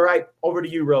 All right, over to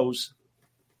you, Rose.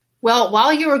 Well,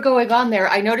 while you were going on there,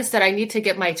 I noticed that I need to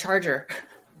get my charger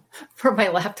for my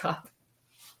laptop.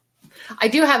 I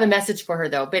do have a message for her,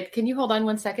 though, but can you hold on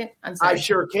 1 second? I'm sorry. I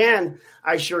sure can.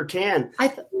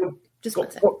 Just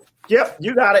 1 second. Yep,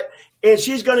 you got it. And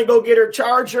she's going to go get her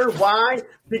charger. Why?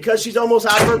 Because she's almost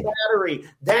out of her battery.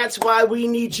 That's why we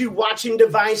need you watching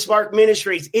Divine Spark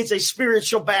Ministries. It's a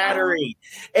spiritual battery.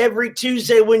 Every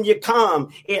Tuesday when you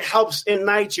come, it helps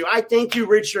ignite you. I thank you,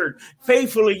 Richard.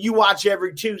 Faithfully, you watch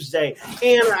every Tuesday.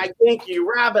 Anna, I thank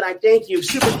you. Robin, I thank you.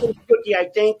 Super Cookie, I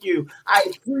thank you. I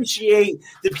appreciate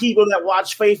the people that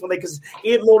watch faithfully because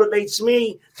it motivates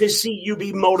me to see you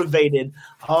be motivated.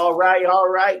 All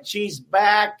right. She's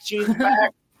back.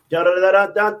 Da, da, da,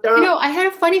 da, da. You know, I had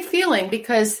a funny feeling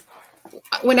because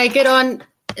when I get on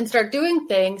and start doing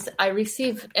things, I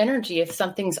receive energy if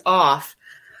something's off.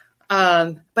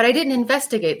 But I didn't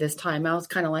investigate this time. I was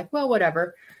kind of like, well,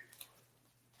 whatever.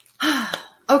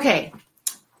 Okay.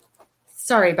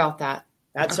 Sorry about that.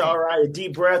 That's okay. All right. A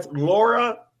deep breath.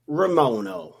 Laura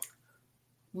Ramono.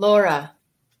 Laura.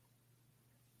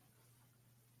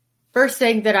 First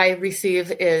thing that I receive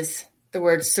is the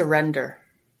word surrender.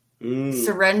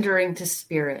 Surrendering to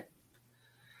spirit.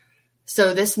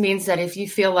 So this means that if you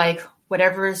feel like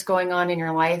whatever is going on in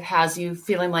your life has you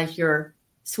feeling like you're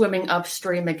swimming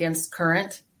upstream against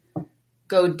current,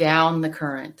 go down the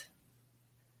current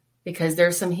because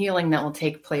there's some healing that will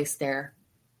take place there.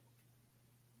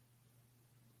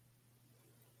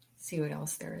 Let's see what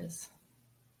else there is.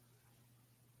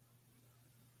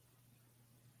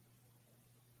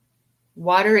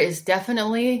 Water is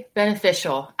definitely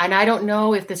beneficial. And I don't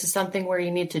know if this is something where you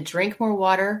need to drink more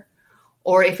water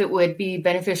or if it would be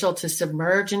beneficial to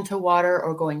submerge into water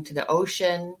or going to the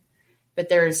ocean. But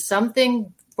there is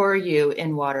something for you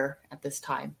in water at this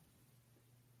time.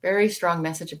 Very strong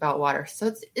message about water. So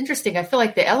it's interesting. I feel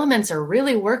like the elements are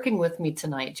really working with me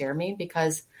tonight, Jeremy,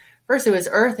 because first it was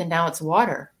earth and now it's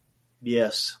water.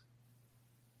 Yes.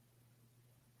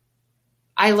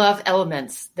 I love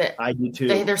elements. That I do too.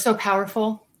 They're so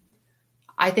powerful.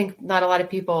 I think not a lot of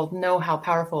people know how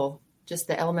powerful just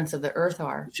the elements of the earth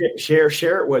are. Share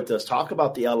it with us. Talk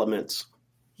about the elements.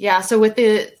 Yeah. So with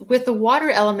the water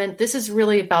element, this is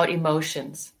really about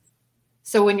emotions.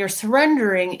 So when you're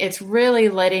surrendering, it's really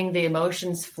letting the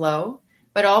emotions flow,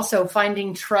 but also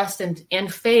finding trust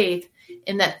and faith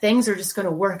in that things are just going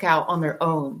to work out on their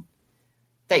own,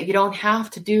 that you don't have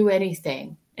to do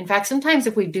anything. In fact, sometimes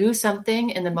if we do something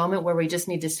in the moment where we just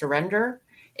need to surrender,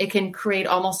 it can create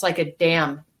almost like a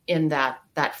dam in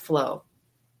that flow,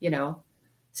 you know?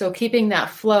 So keeping that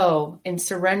flow and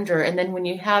surrender. And then when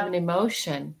you have an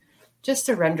emotion, just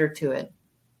surrender to it.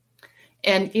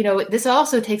 And, you know, this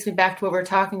also takes me back to what we're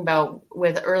talking about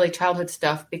with early childhood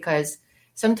stuff, because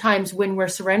sometimes when we're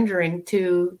surrendering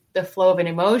to the flow of an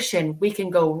emotion, we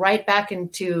can go right back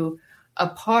into a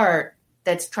part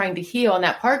that's trying to heal. And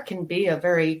that part can be a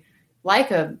very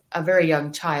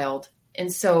young child.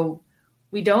 And so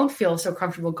we don't feel so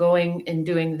comfortable going and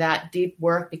doing that deep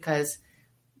work because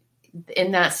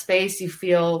in that space you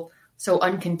feel so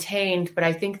uncontained. But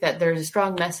I think that there's a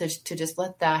strong message to just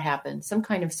let that happen, some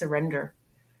kind of surrender.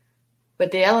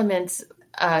 But the elements,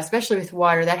 especially with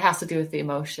water, that has to do with the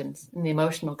emotions and the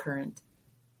emotional current.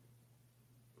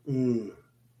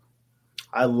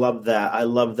 I love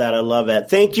that.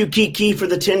 Thank you, Kiki, for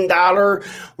the $10.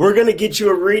 We're going to get you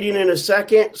a reading in a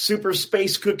second. Super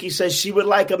Space Cookie says she would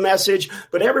like a message.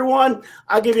 But everyone,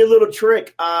 I'll give you a little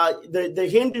trick. The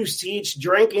Hindus teach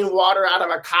drinking water out of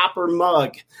a copper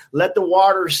mug. Let the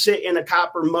water sit in a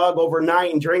copper mug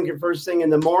overnight and drink it first thing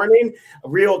in the morning. A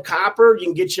real copper. You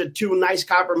can get you 2 nice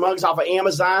copper mugs off of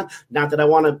Amazon. Not that I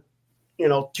want to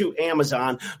to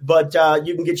Amazon, but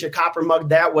you can get your copper mug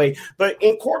that way. But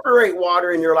incorporate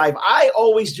water in your life. I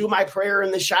always do my prayer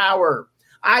in the shower.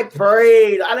 I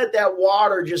prayed. I let that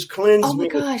water just cleanse me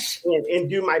and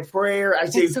do my prayer. I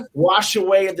say, wash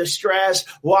away the stress,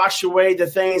 wash away the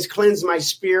things, cleanse my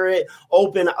spirit,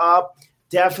 open up.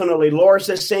 Definitely. Laura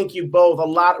says, thank you both. A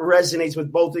lot resonates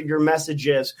with both of your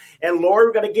messages. And Laura,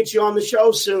 we're going to get you on the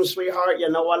show soon, sweetheart. You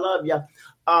know I love you.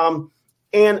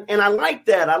 And I like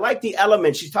that. I like the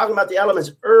elements. She's talking about the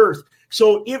elements, earth.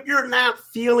 So if you're not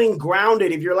feeling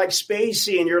grounded, if you're like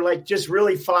spacey and you're like just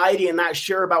really flighty and not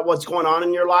sure about what's going on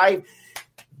in your life,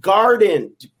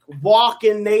 garden, walk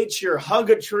in nature, hug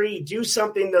a tree, do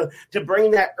something to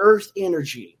bring that earth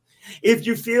energy. If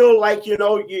you feel like,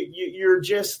 you're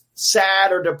just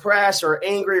sad or depressed or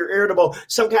angry or irritable,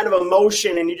 some kind of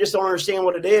emotion, and you just don't understand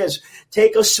what it is,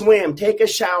 take a swim, take a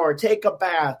shower, take a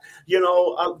bath,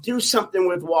 do something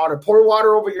with water. Pour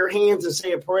water over your hands and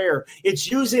say a prayer. It's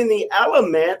using the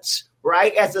elements,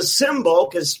 right, as a symbol,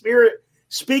 because Spirit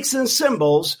speaks in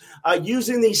symbols,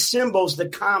 using these symbols to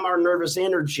calm our nervous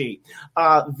energy.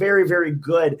 Very, very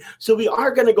good. So we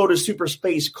are going to go to Super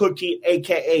Space Cookie,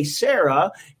 a.k.a.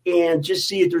 Sarah, and just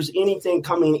see if there's anything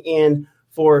coming in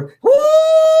for,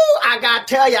 I got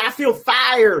to tell you, I feel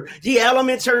fire. The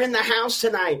elements are in the house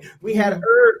tonight. We had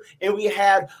earth and we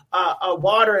had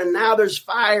water, and now there's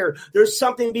fire. There's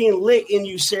something being lit in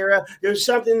you, Sarah. There's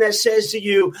something that says to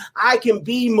you, I can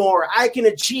be more. I can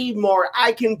achieve more.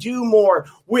 I can do more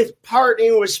with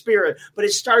partnering with Spirit. But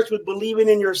it starts with believing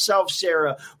in yourself,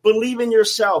 Sarah. Believe in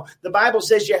yourself. The Bible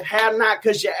says you have not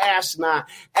because you ask not.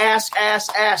 Ask,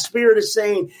 ask, ask. Spirit is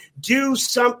saying, do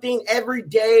something every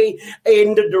day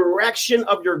in the direction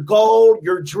of your goal,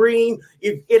 your dream.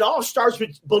 It all starts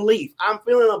with belief. I'm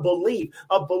feeling a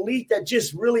belief that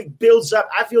just really builds up.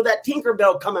 I feel that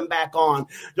Tinkerbell coming back on.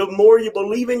 The more you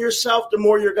believe in yourself, the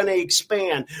more you're going to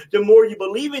expand. The more you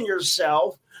believe in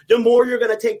yourself, the more you're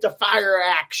going to take the fire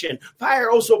action. Fire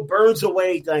also burns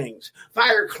away things.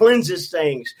 Fire cleanses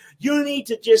things. You need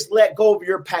to just let go of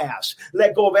your past.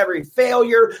 Let go of every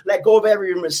failure. Let go of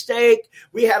every mistake.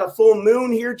 We had a full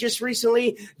moon here just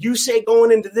recently. You say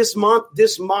going into this month,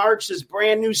 this March, this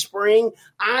brand new spring,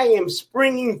 I am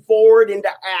springing forward into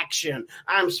action.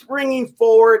 I'm springing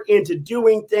forward into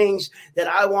doing things that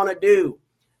I want to do.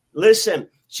 Listen.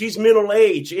 She's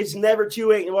middle-aged. It's never too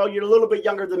late. Well, you're a little bit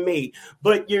younger than me,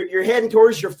 but you're heading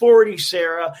towards your 40s,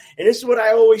 Sarah. And this is what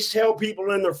I always tell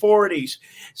people in their 40s.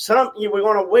 We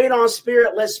want to wait on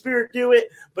Spirit, let Spirit do it.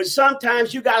 But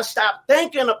sometimes you got to stop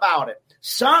thinking about it.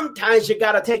 Sometimes you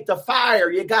got to take the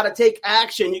fire. You got to take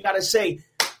action. You got to say,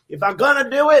 if I'm going to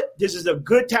do it, this is a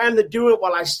good time to do it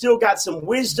while I still got some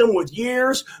wisdom with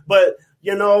years, but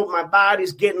my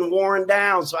body's getting worn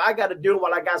down, so I got to do it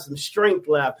while I got some strength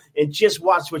left, and just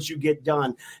watch what you get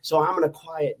done. So I'm going to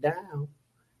quiet down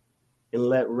and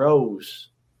let Rose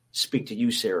speak to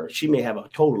you, Sarah. She may have a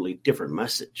totally different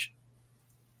message.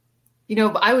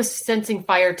 But I was sensing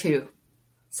fire too.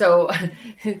 So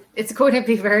it's going to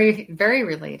be very, very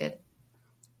related.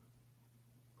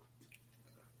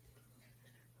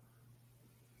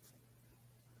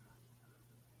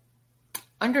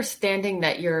 Understanding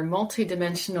that you're a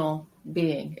multidimensional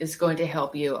being is going to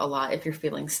help you a lot if you're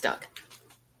feeling stuck.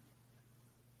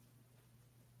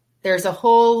 There's a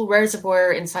whole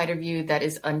reservoir inside of you that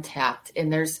is untapped,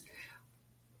 and there's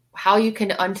how you can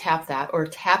untap that, or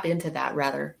tap into that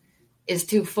rather, is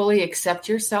to fully accept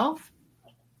yourself.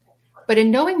 But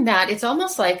in knowing that, it's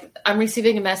almost like I'm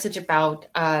receiving a message about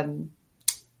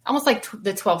almost like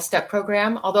the 12-step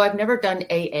program, although I've never done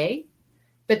AA.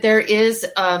 But there is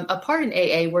a part in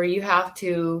AA where you have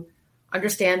to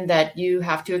understand that you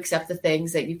have to accept the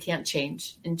things that you can't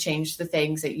change and change the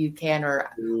things that you can, or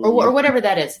whatever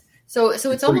that is. So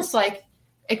it's almost like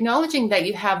acknowledging that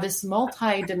you have this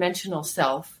multi-dimensional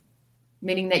self,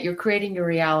 meaning that you're creating your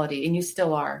reality, and you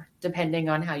still are, depending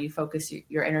on how you focus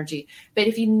your energy. But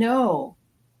if you know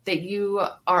that you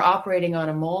are operating on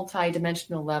a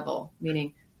multi-dimensional level,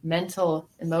 meaning mental,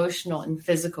 emotional, and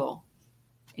physical,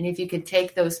 and if you could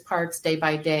take those parts day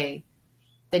by day,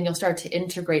 then you'll start to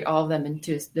integrate all of them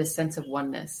into this sense of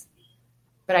oneness.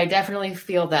 But I definitely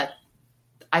feel that.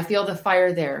 I feel the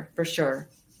fire there for sure.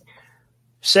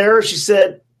 Sarah, she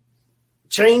said,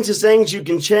 change the things you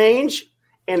can change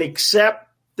and accept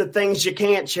the things you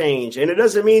can't change. And it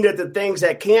doesn't mean that the things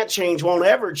that can't change won't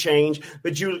ever change,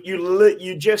 but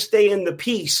you just stay in the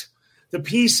peace. The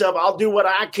peace of I'll do what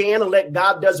I can and let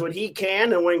God does what he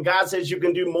can. And when God says you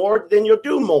can do more, then you'll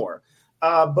do more.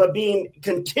 But being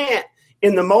content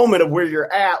in the moment of where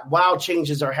you're at while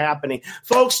changes are happening.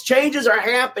 Folks, changes are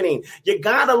happening. You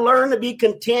got to learn to be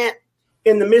content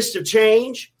in the midst of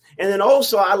change. And then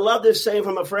also, I love this saying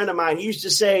from a friend of mine. He used to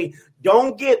say,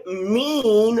 don't get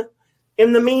mean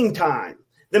in the meantime.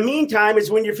 The meantime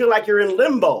is when you feel like you're in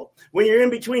limbo. When you're in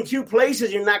between two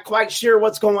places, you're not quite sure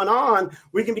what's going on.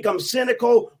 We can become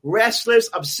cynical, restless,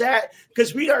 upset,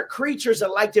 because we are creatures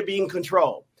that like to be in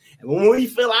control. And when we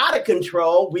feel out of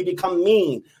control, we become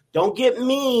mean. Don't get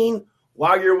mean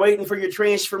while you're waiting for your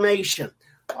transformation.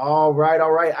 All right.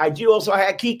 I do also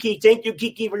have Kiki. Thank you,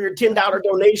 Kiki, for your $10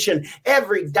 donation.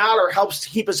 Every dollar helps to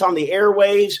keep us on the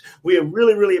airwaves. We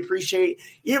really, really appreciate it.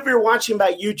 If you're watching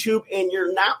by YouTube and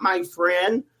you're not my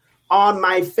friend on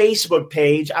my Facebook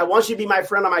page, I want you to be my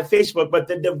friend on my Facebook, but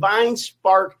the Divine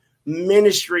Spark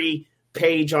Ministry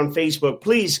page on Facebook.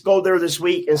 Please go there this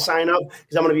week and sign up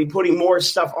because I'm going to be putting more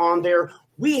stuff on there.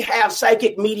 We have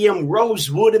psychic medium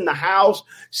Rose Wood in the house,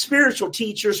 spiritual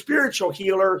teacher, spiritual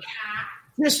healer,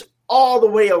 just all the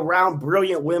way around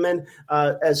brilliant women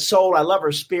as soul. I love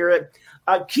her spirit.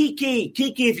 Kiki,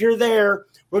 if you're there,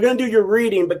 we're going to do your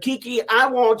reading. But Kiki, I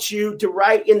want you to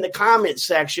write in the comment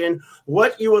section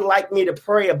what you would like me to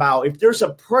pray about. If there's a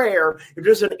prayer, if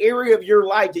there's an area of your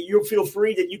life that you feel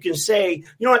free that you can say,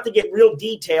 you don't have to get real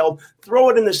detailed. Throw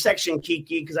it in the section,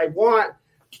 Kiki, because I want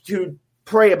to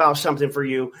pray about something for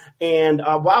you. And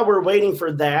while we're waiting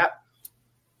for that,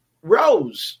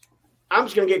 Rose, I'm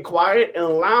just going to get quiet and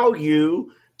allow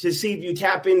you to see if you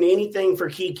tap into anything for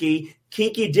Kiki.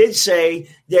 Kiki did say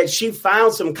that she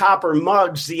found some copper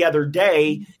mugs the other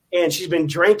day, and she's been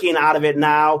drinking out of it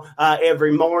now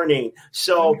every morning.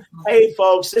 So, hey,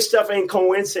 folks, this stuff ain't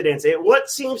coincidence. What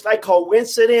seems like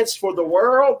coincidence for the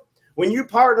world, when you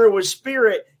partner with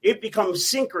spirit, it becomes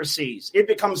syncrasies. It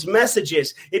becomes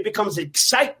messages. It becomes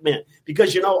excitement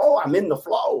because, I'm in the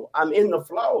flow. I'm in the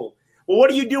flow. Well, what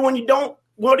do you do when you don't?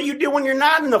 What do you do when you're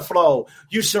not in the flow?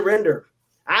 You surrender.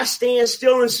 I stand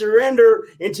still and surrender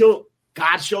until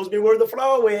God shows me where the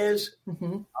flow is.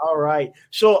 Mm-hmm. All right.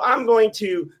 So I'm going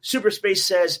to, Super Space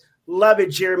says, love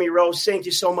it, Jeremy Rose. Thank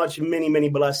you so much. Many, many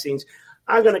blessings.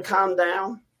 I'm going to calm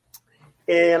down,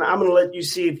 and I'm going to let you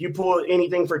see if you pull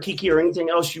anything for Kiki or anything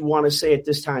else you want to say at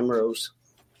this time, Rose.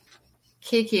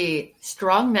 Kiki,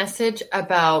 strong message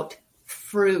about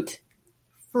fruit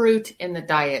in the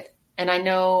diet. And I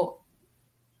know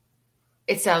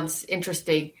it sounds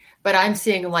interesting, but I'm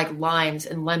seeing like limes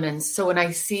and lemons. So when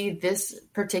I see this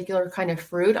particular kind of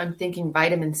fruit, I'm thinking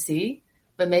vitamin C,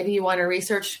 but maybe you want to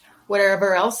research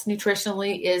whatever else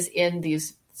nutritionally is in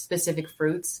these specific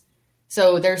fruits.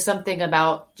 So there's something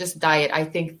about just diet. I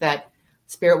think that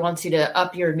Spirit wants you to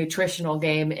up your nutritional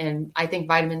game. And I think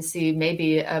vitamin C may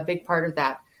be a big part of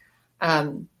that.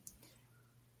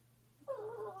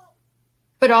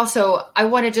 But also I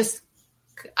want to just,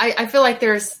 I feel like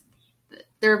there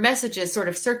are messages sort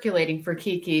of circulating for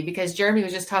Kiki because Jeremy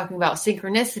was just talking about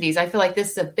synchronicities. I feel like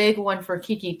this is a big one for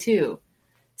Kiki too.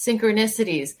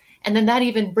 Synchronicities. And then that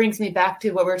even brings me back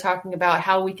to what we're talking about,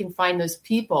 how we can find those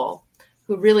people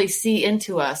who really see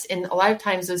into us. And a lot of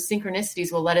times those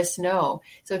synchronicities will let us know.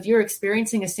 So if you're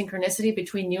experiencing a synchronicity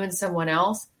between you and someone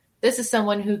else, this is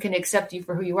someone who can accept you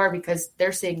for who you are because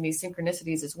they're seeing these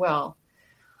synchronicities as well.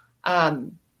 Let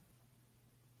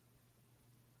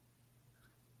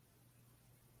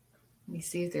me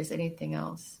see if there's anything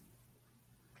else.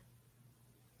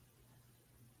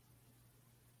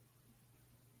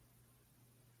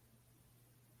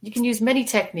 You can use many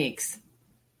techniques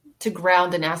to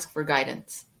ground and ask for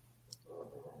guidance.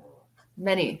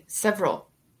 Several.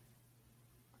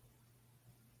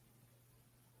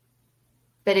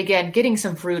 But again, getting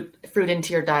some fruit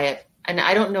into your diet. And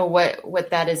I don't know what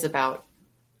that is about,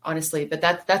 honestly, but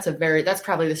that's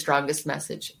probably the strongest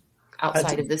message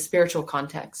outside of the spiritual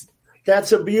context.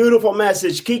 That's a beautiful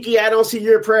message. Kiki, I don't see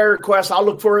your prayer request. I'll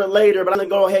look for it later, but I'm going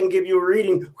to go ahead and give you a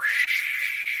reading.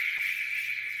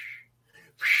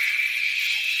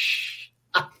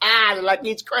 Like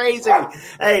it's crazy.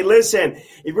 Hey, listen,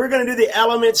 if we're going to do the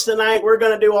elements tonight, we're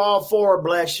going to do all four,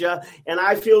 bless you. And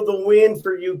I feel the wind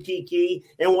for you, Kiki.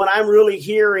 And what I'm really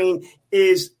hearing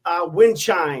is wind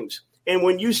chimes. And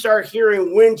when you start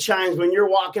hearing wind chimes, when you're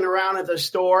walking around at the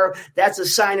store, that's a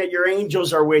sign that your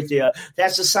angels are with you.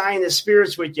 That's a sign that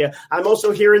Spirit's with you. I'm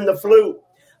also hearing the flute.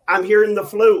 I'm hearing the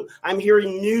flute. I'm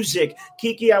hearing music.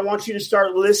 Kiki, I want you to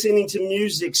start listening to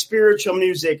music, spiritual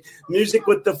music, music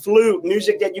with the flute,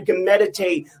 music that you can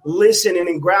meditate, listen,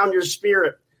 and ground your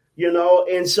spirit.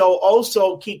 And so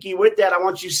also, Kiki, with that, I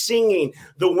want you singing.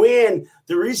 The wind,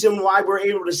 the reason why we're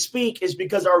able to speak is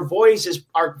because our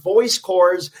voice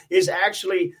cords is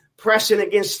actually pressing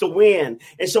against the wind.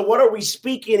 And so what are we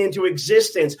speaking into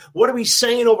existence? What are we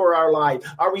saying over our life?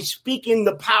 Are we speaking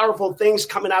the powerful things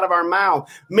coming out of our mouth?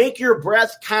 Make your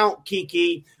breath count,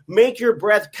 Kiki. Make your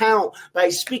breath count by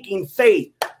speaking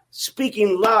faith,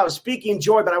 speaking love, speaking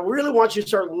joy. But I really want you to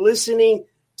start listening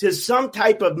to some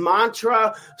type of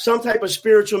mantra, some type of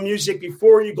spiritual music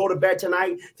before you go to bed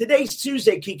tonight. Today's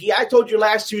Tuesday, Kiki. I told you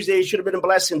last Tuesday it should have been a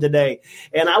blessing today.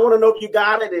 And I want to know if you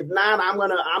got it. If not, I'm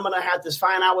gonna have to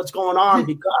find out what's going on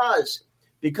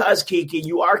because Kiki,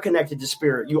 you are connected to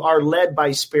Spirit. You are led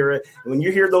by Spirit. And when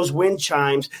you hear those wind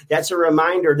chimes, that's a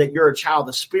reminder that you're a child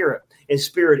of Spirit. And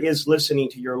Spirit is listening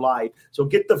to your life. So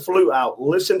get the flute out.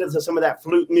 Listen to some of that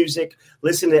flute music.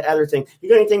 Listen to other things. You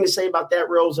got anything to say about that,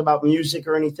 Rose, about music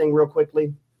or anything real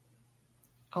quickly?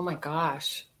 Oh, my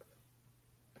gosh.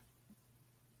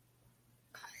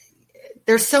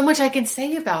 there's so much I can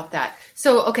say about that.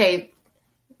 So, okay,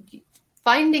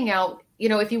 finding out,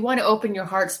 if you want to open your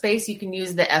heart space, you can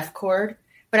use the F chord.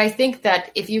 But I think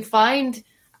that if you find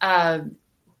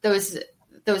those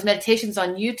meditations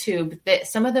on YouTube, that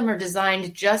some of them are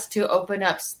designed just to open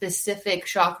up specific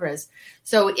chakras.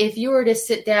 So if you were to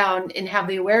sit down and have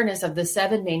the awareness of the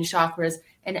 7 main chakras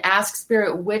and ask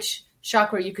Spirit which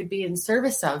chakra you could be in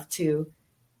service of to,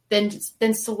 then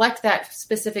select that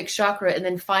specific chakra and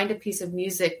then find a piece of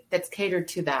music that's catered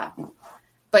to that.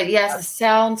 But yes, the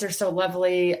sounds are so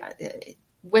lovely.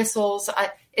 Whistles.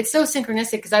 It's so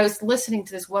synchronistic because I was listening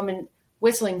to this woman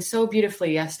whistling so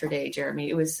beautifully yesterday, Jeremy.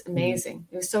 It was amazing.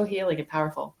 It was so healing and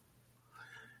powerful.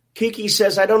 Kiki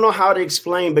says, I don't know how to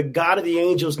explain, but God of the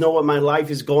angels know what my life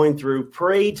is going through.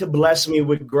 Pray to bless me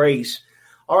with grace.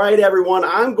 All right, everyone.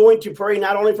 I'm going to pray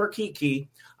not only for Kiki.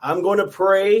 I'm going to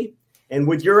pray, and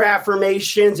with your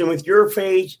affirmations and with your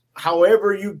faith,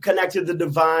 however you connect to the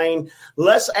divine,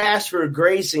 let's ask for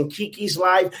grace in Kiki's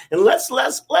life. And let's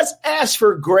ask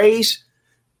for grace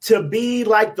to be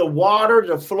like the water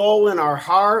to flow in our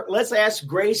heart. Let's ask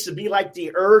grace to be like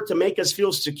the earth to make us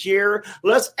feel secure.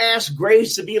 Let's ask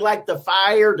grace to be like the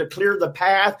fire to clear the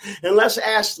path. And let's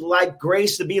ask like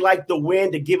grace to be like the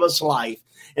wind to give us life.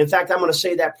 In fact, I'm going to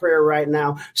say that prayer right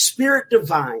now. Spirit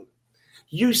divine,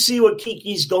 you see what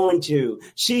Kiki's going to.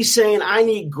 She's saying, I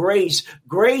need grace.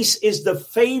 Grace is the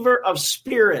favor of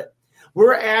Spirit.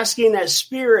 We're asking that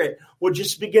Spirit will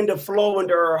just begin to flow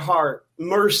into our heart.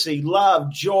 Mercy,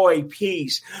 love, joy,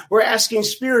 peace. We're asking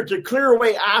Spirit to clear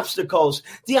away obstacles.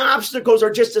 The obstacles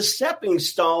are just a stepping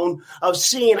stone of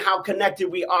seeing how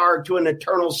connected we are to an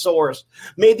eternal source.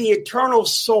 May the eternal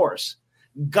source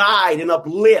guide and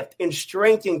uplift and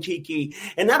strengthen Kiki.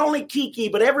 And not only Kiki,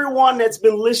 but everyone that's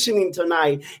been listening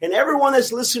tonight and everyone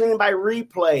that's listening by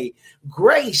replay.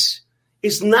 Grace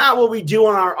is not what we do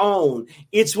on our own.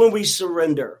 It's when we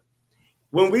surrender.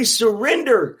 When we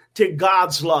surrender to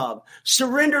God's love,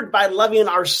 surrendered by loving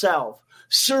ourselves,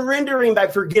 surrendering by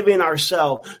forgiving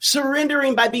ourselves,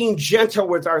 surrendering by being gentle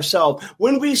with ourselves.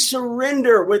 When we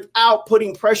surrender without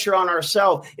putting pressure on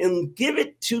ourselves and give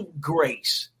it to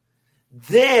grace,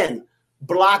 then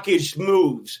blockage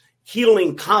moves,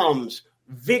 healing comes,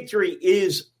 victory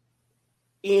is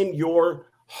in your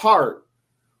heart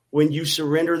when you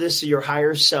surrender this to your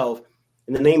higher self.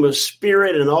 In the name of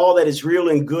Spirit and all that is real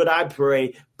and good, I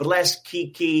pray, bless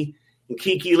Kiki. And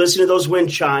Kiki, listen to those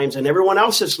wind chimes, and everyone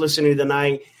else that's listening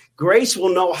tonight, grace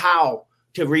will know how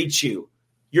to reach you.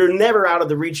 You're never out of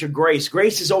the reach of grace.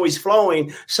 Grace is always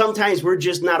flowing. Sometimes we're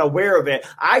just not aware of it.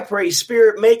 I pray,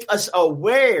 Spirit, make us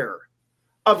aware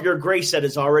of your grace that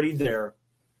is already there.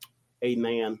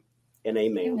 Amen and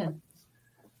amen. Amen.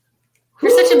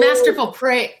 You're such a masterful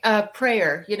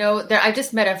prayer. I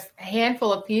just met a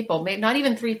handful of people, maybe not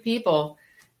even 3 people,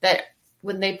 that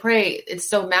when they pray, it's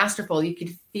so masterful. You can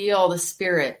feel the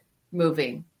Spirit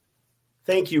moving.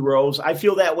 Thank you, Rose. I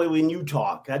feel that way when you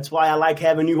talk. That's why I like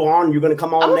having you on. You're going to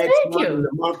come on next month and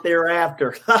the month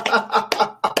thereafter.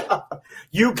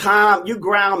 You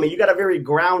ground me. You got a very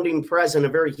grounding presence, a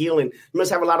very healing. You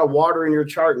must have a lot of water in your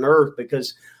chart and earth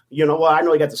because, I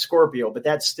know you got the Scorpio, but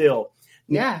that's still.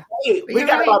 Yeah. Hey, we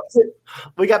got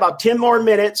about 10 more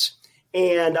minutes.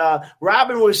 And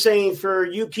Robin was saying for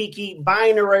you, Kiki,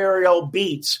 binaural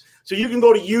beats. So you can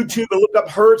go to YouTube and look up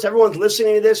Hertz. Everyone's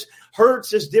listening to this.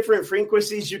 Hertz is different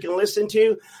frequencies you can listen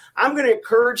to. I'm going to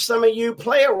encourage some of you,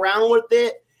 play around with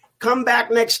it. Come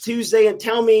back next Tuesday and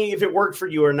tell me if it worked for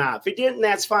you or not. If it didn't,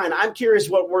 that's fine. I'm curious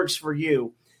what works for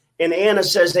you. And Anna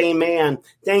says, amen.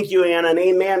 Thank you, Anna. And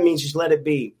amen means just let it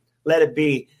be. Let it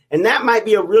be. And that might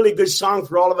be a really good song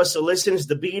for all of us to listen to.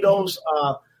 The Beatles,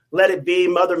 Let It Be.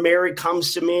 Mother Mary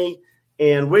comes to me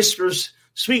and whispers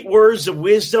sweet words of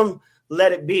wisdom.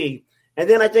 Let it be. And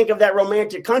then I think of that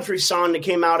romantic country song that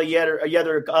came out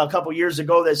a couple years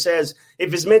ago that says,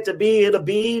 if it's meant to be, it'll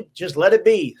be. Just let it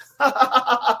be.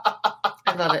 I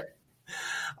love it.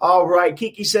 All right.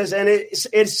 Kiki says, and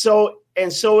it's so.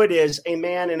 And so it is.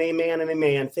 Amen and amen and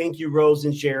amen. Thank you, Rose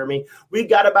and Jeremy. We've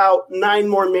got about 9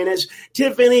 more minutes.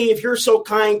 Tiffany, if you're so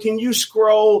kind, can you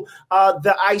scroll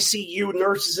the ICU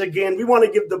nurses again? We want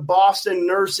to give the Boston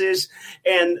nurses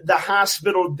and the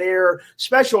hospital there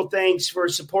special thanks for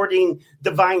supporting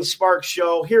Divine Spark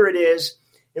Show. Here it is.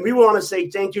 And we want to say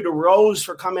thank you to Rose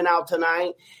for coming out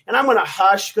tonight. And I'm going to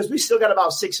hush because we still got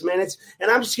about 6 minutes.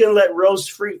 And I'm just going to let Rose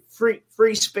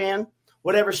free spin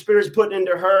whatever Spirit's putting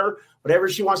into her, whatever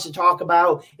she wants to talk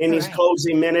about in these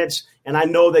closing minutes. And I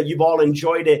know that you've all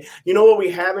enjoyed it. You know what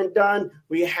we haven't done?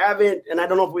 We haven't, and I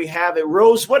don't know if we have it.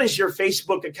 Rose, what is your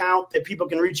Facebook account that people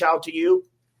can reach out to you?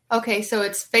 Okay, so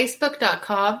it's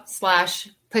facebook.com/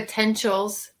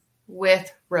 Potentials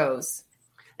with Rose.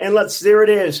 And there it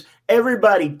is.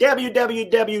 Everybody,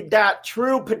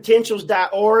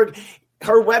 www.truepotentials.org.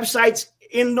 Her website's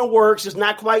in the works. It's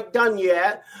not quite done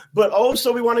yet. But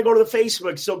also we want to go to the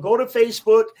Facebook. So go to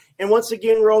Facebook. And once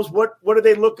again, Rose, what do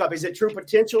they look up? Is it True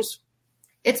Potentials?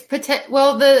 It's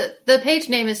the page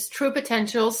name is True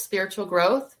Potentials Spiritual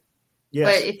Growth. Yes.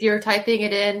 But if you're typing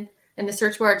it in the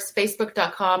search bar, it's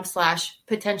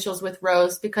facebook.com/potentials with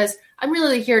Rose, because I'm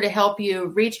really here to help you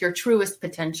reach your truest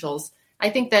potentials. I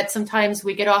think that sometimes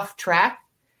we get off track,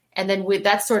 and then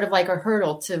that's sort of like a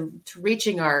hurdle to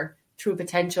reaching our true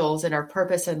potentials and our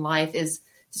purpose in life, is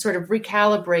to sort of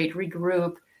recalibrate,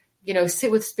 regroup,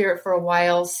 sit with spirit for a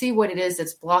while, see what it is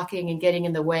that's blocking and getting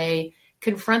in the way,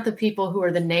 confront the people who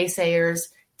are the naysayers,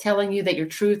 telling you that your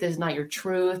truth is not your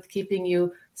truth, keeping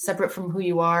you separate from who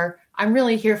you are. I'm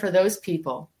really here for those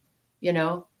people,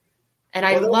 and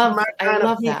I love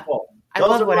that. I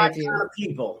love what I do. Kind of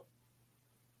people.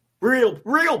 Real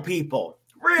people.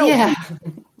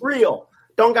 Real.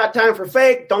 Don't got time for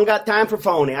fake. Don't got time for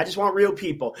phony. I just want real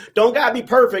people. Don't got to be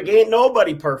perfect. Ain't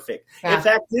nobody perfect. Yeah. In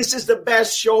fact, this is the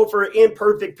best show for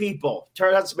imperfect people.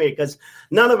 Trust me, because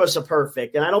none of us are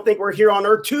perfect. And I don't think we're here on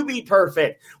earth to be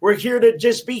perfect. We're here to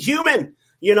just be human.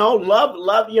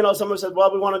 Love, someone said,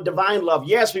 well, we want a divine love.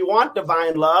 Yes, we want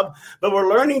divine love, but we're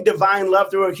learning divine love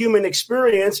through a human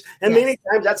experience. And many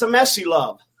times that's a messy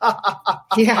love.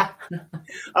 Yeah.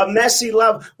 A messy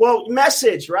love. Well,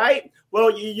 message, right?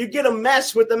 Well, you get a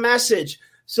mess with the message.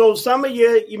 So some of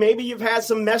you maybe you've had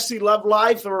some messy love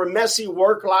life or a messy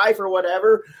work life or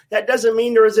whatever. That doesn't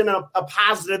mean there isn't a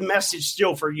positive message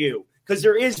still for you, because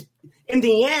there is. In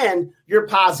the end, you're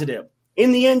positive.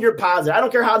 In the end, you're positive. I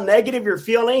don't care how negative you're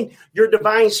feeling. Your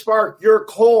divine spark, your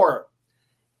core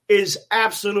is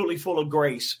absolutely full of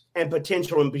grace and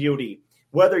potential and beauty.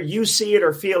 Whether you see it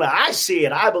or feel it, I see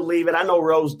it. I believe it. I know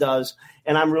Rose does,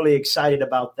 and I'm really excited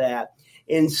about that.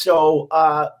 And so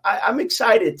I'm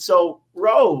excited. So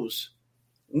Rose,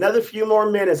 another few more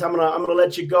minutes. I'm gonna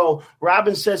let you go.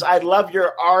 Robin says, "I love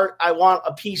your art. I want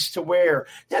a piece to wear."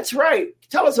 That's right.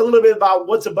 Tell us a little bit about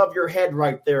what's above your head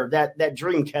right there. That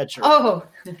dream catcher. Oh,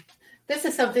 this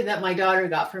is something that my daughter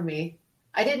got for me.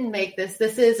 I didn't make this.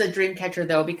 This is a dream catcher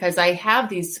though, because I have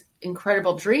these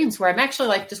incredible dreams where I'm actually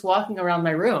like just walking around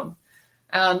my room.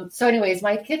 So anyways,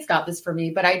 my kids got this for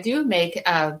me, but I do make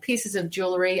pieces of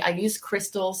jewelry. I use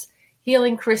crystals,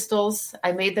 healing crystals.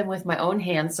 I made them with my own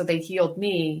hands, so they healed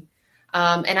me.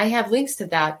 And I have links to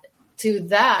that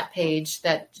page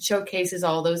that showcases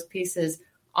all those pieces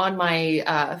on my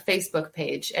Facebook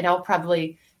page, and I'll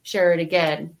probably share it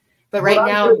again. But right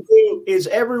now is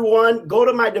everyone go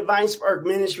to my Divine Spark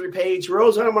Ministry page.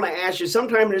 Rose, I'm going to ask you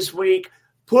sometime this week,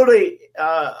 put a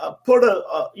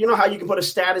you know how you can put a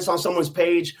status on someone's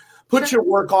page, put your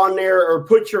work on there or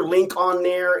put your link on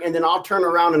there, and then I'll turn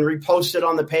around and repost it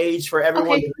on the page for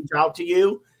everyone to reach out to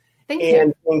you. Thank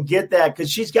you. And get that, because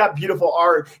she's got beautiful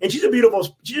art and she's a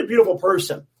beautiful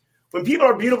person. When people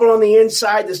are beautiful on the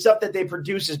inside, the stuff that they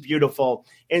produce is beautiful.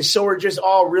 And so we're just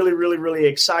all really, really, really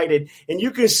excited. And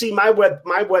you can see my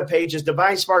web page is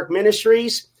Divine Spark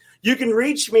Ministries. You can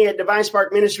reach me at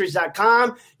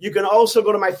divinesparkministries.com. You can also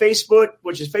go to my Facebook,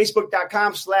 which is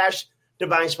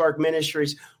facebook.com/Divine Spark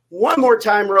Ministries. One more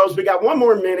time, Rose, we got one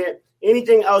more minute.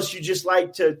 Anything else you just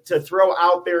like to throw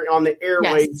out there on the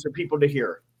airwaves for people to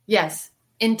hear? Yes.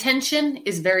 Intention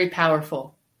is very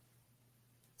powerful.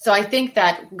 So I think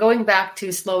that going back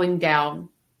to slowing down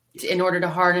in order to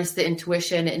harness the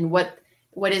intuition and what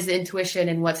is intuition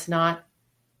and what's not,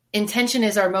 intention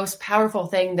is our most powerful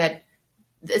thing. That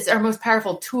it's our most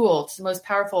powerful tool. It's the most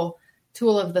powerful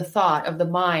tool of the thought, of the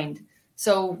mind.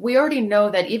 So we already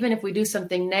know that even if we do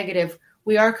something negative,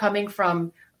 we are coming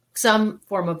from some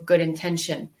form of good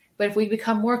intention. But if we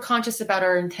become more conscious about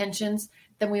our intentions,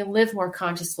 then we live more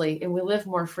consciously and we live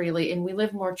more freely and we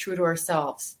live more true to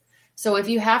ourselves. So if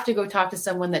you have to go talk to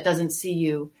someone that doesn't see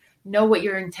you, know what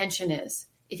your intention is.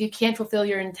 If you can't fulfill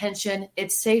your intention,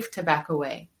 it's safe to back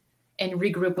away and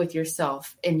regroup with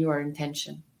yourself and your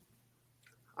intention.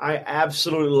 I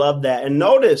absolutely love that. And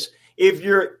notice, if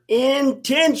your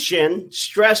intention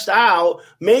stressed out,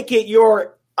 make it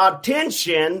your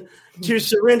attention to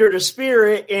surrender to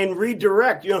spirit and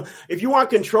redirect. You know, if you want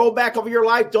control back over your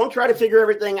life, don't try to figure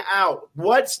everything out.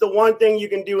 What's the one thing you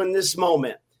can do in this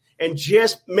moment? And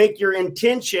just make your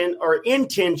intention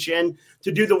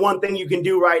to do the one thing you can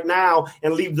do right now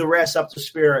and leave the rest up to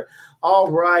spirit.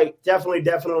 All right.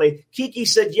 Definitely. Kiki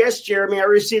said, yes, Jeremy, I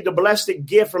received a blessed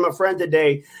gift from a friend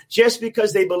today just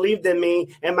because they believed in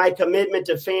me and my commitment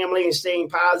to family and staying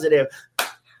positive.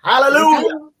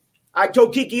 Hallelujah. I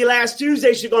told Kiki last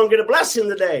Tuesday she's going to get a blessing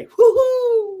today.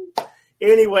 Woo-hoo!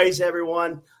 Anyways,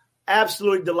 everyone,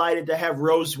 absolutely delighted to have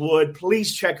Rosewood.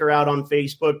 Please check her out on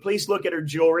Facebook. Please look at her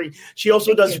jewelry. She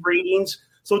also does readings.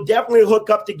 So definitely hook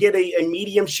up to get a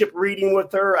mediumship reading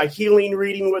with her, a healing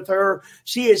reading with her.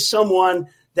 She is someone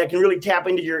that can really tap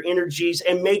into your energies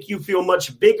and make you feel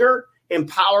much bigger and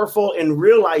powerful and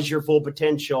realize your full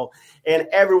potential. And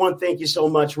everyone, thank you so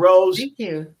much, Rose. Thank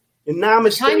you. And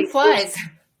namaste. Time flies.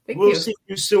 We'll see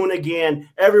you soon again.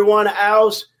 Everyone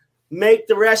else, make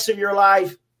the rest of your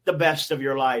life the best of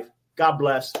your life. God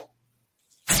bless.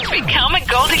 Become a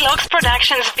Goldilocks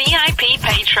Productions VIP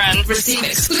patron. Receive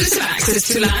exclusive access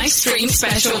to live stream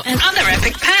special and other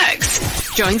epic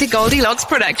perks. Join the Goldilocks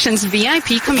Productions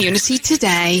VIP community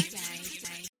today.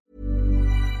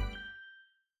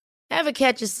 Ever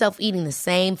catch yourself eating the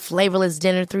same flavorless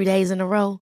dinner 3 days in a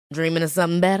row? Dreaming of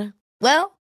something better?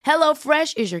 Well,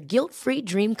 HelloFresh is your guilt-free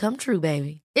dream come true,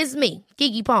 baby. It's me,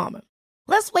 Keke Palmer.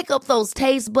 Let's wake up those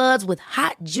taste buds with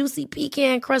hot, juicy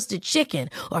pecan-crusted chicken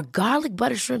or garlic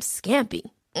butter shrimp scampi.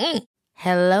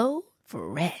 Hello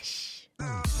Fresh.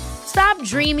 Stop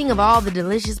dreaming of all the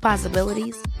delicious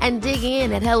possibilities and dig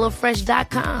in at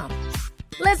HelloFresh.com.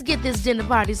 Let's get this dinner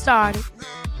party started.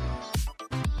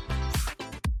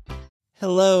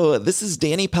 Hello, this is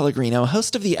Danny Pellegrino,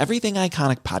 host of the Everything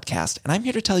Iconic podcast, and I'm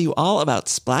here to tell you all about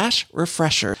Splash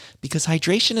Refresher, because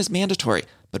hydration is mandatory,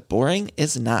 but boring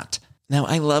is not. Now,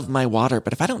 I love my water,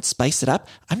 but if I don't spice it up,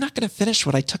 I'm not going to finish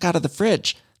what I took out of the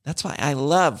fridge. That's why I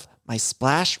love my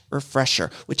Splash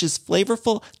Refresher, which is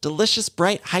flavorful, delicious,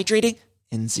 bright, hydrating,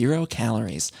 and 0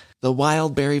 calories. The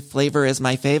wild berry flavor is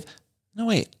my fave. No,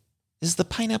 wait, is the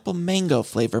pineapple mango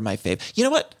flavor my fave? You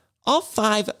know what? All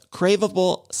 5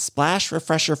 craveable Splash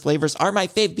Refresher flavors are my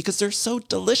fave because they're so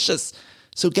delicious.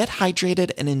 So get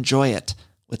hydrated and enjoy it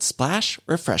with Splash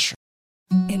Refresher.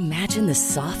 Imagine the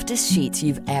softest sheets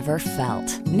you've ever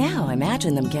felt. Now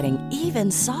imagine them getting even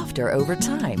softer over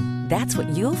time. That's what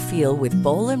you'll feel with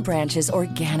Boll & Branch's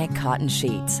organic cotton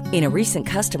sheets. In a recent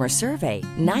customer survey,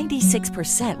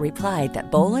 96% replied that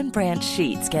Boll & Branch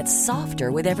sheets get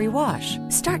softer with every wash.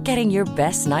 Start getting your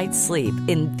best night's sleep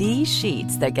in these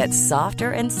sheets that get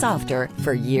softer and softer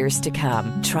for years to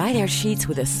come. Try their sheets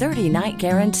with a 30-night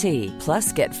guarantee.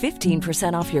 Plus, get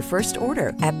 15% off your first order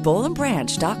at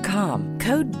bollandbranch.com.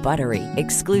 Code BUTTERY.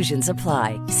 Exclusions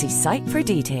apply. See site for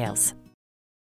details.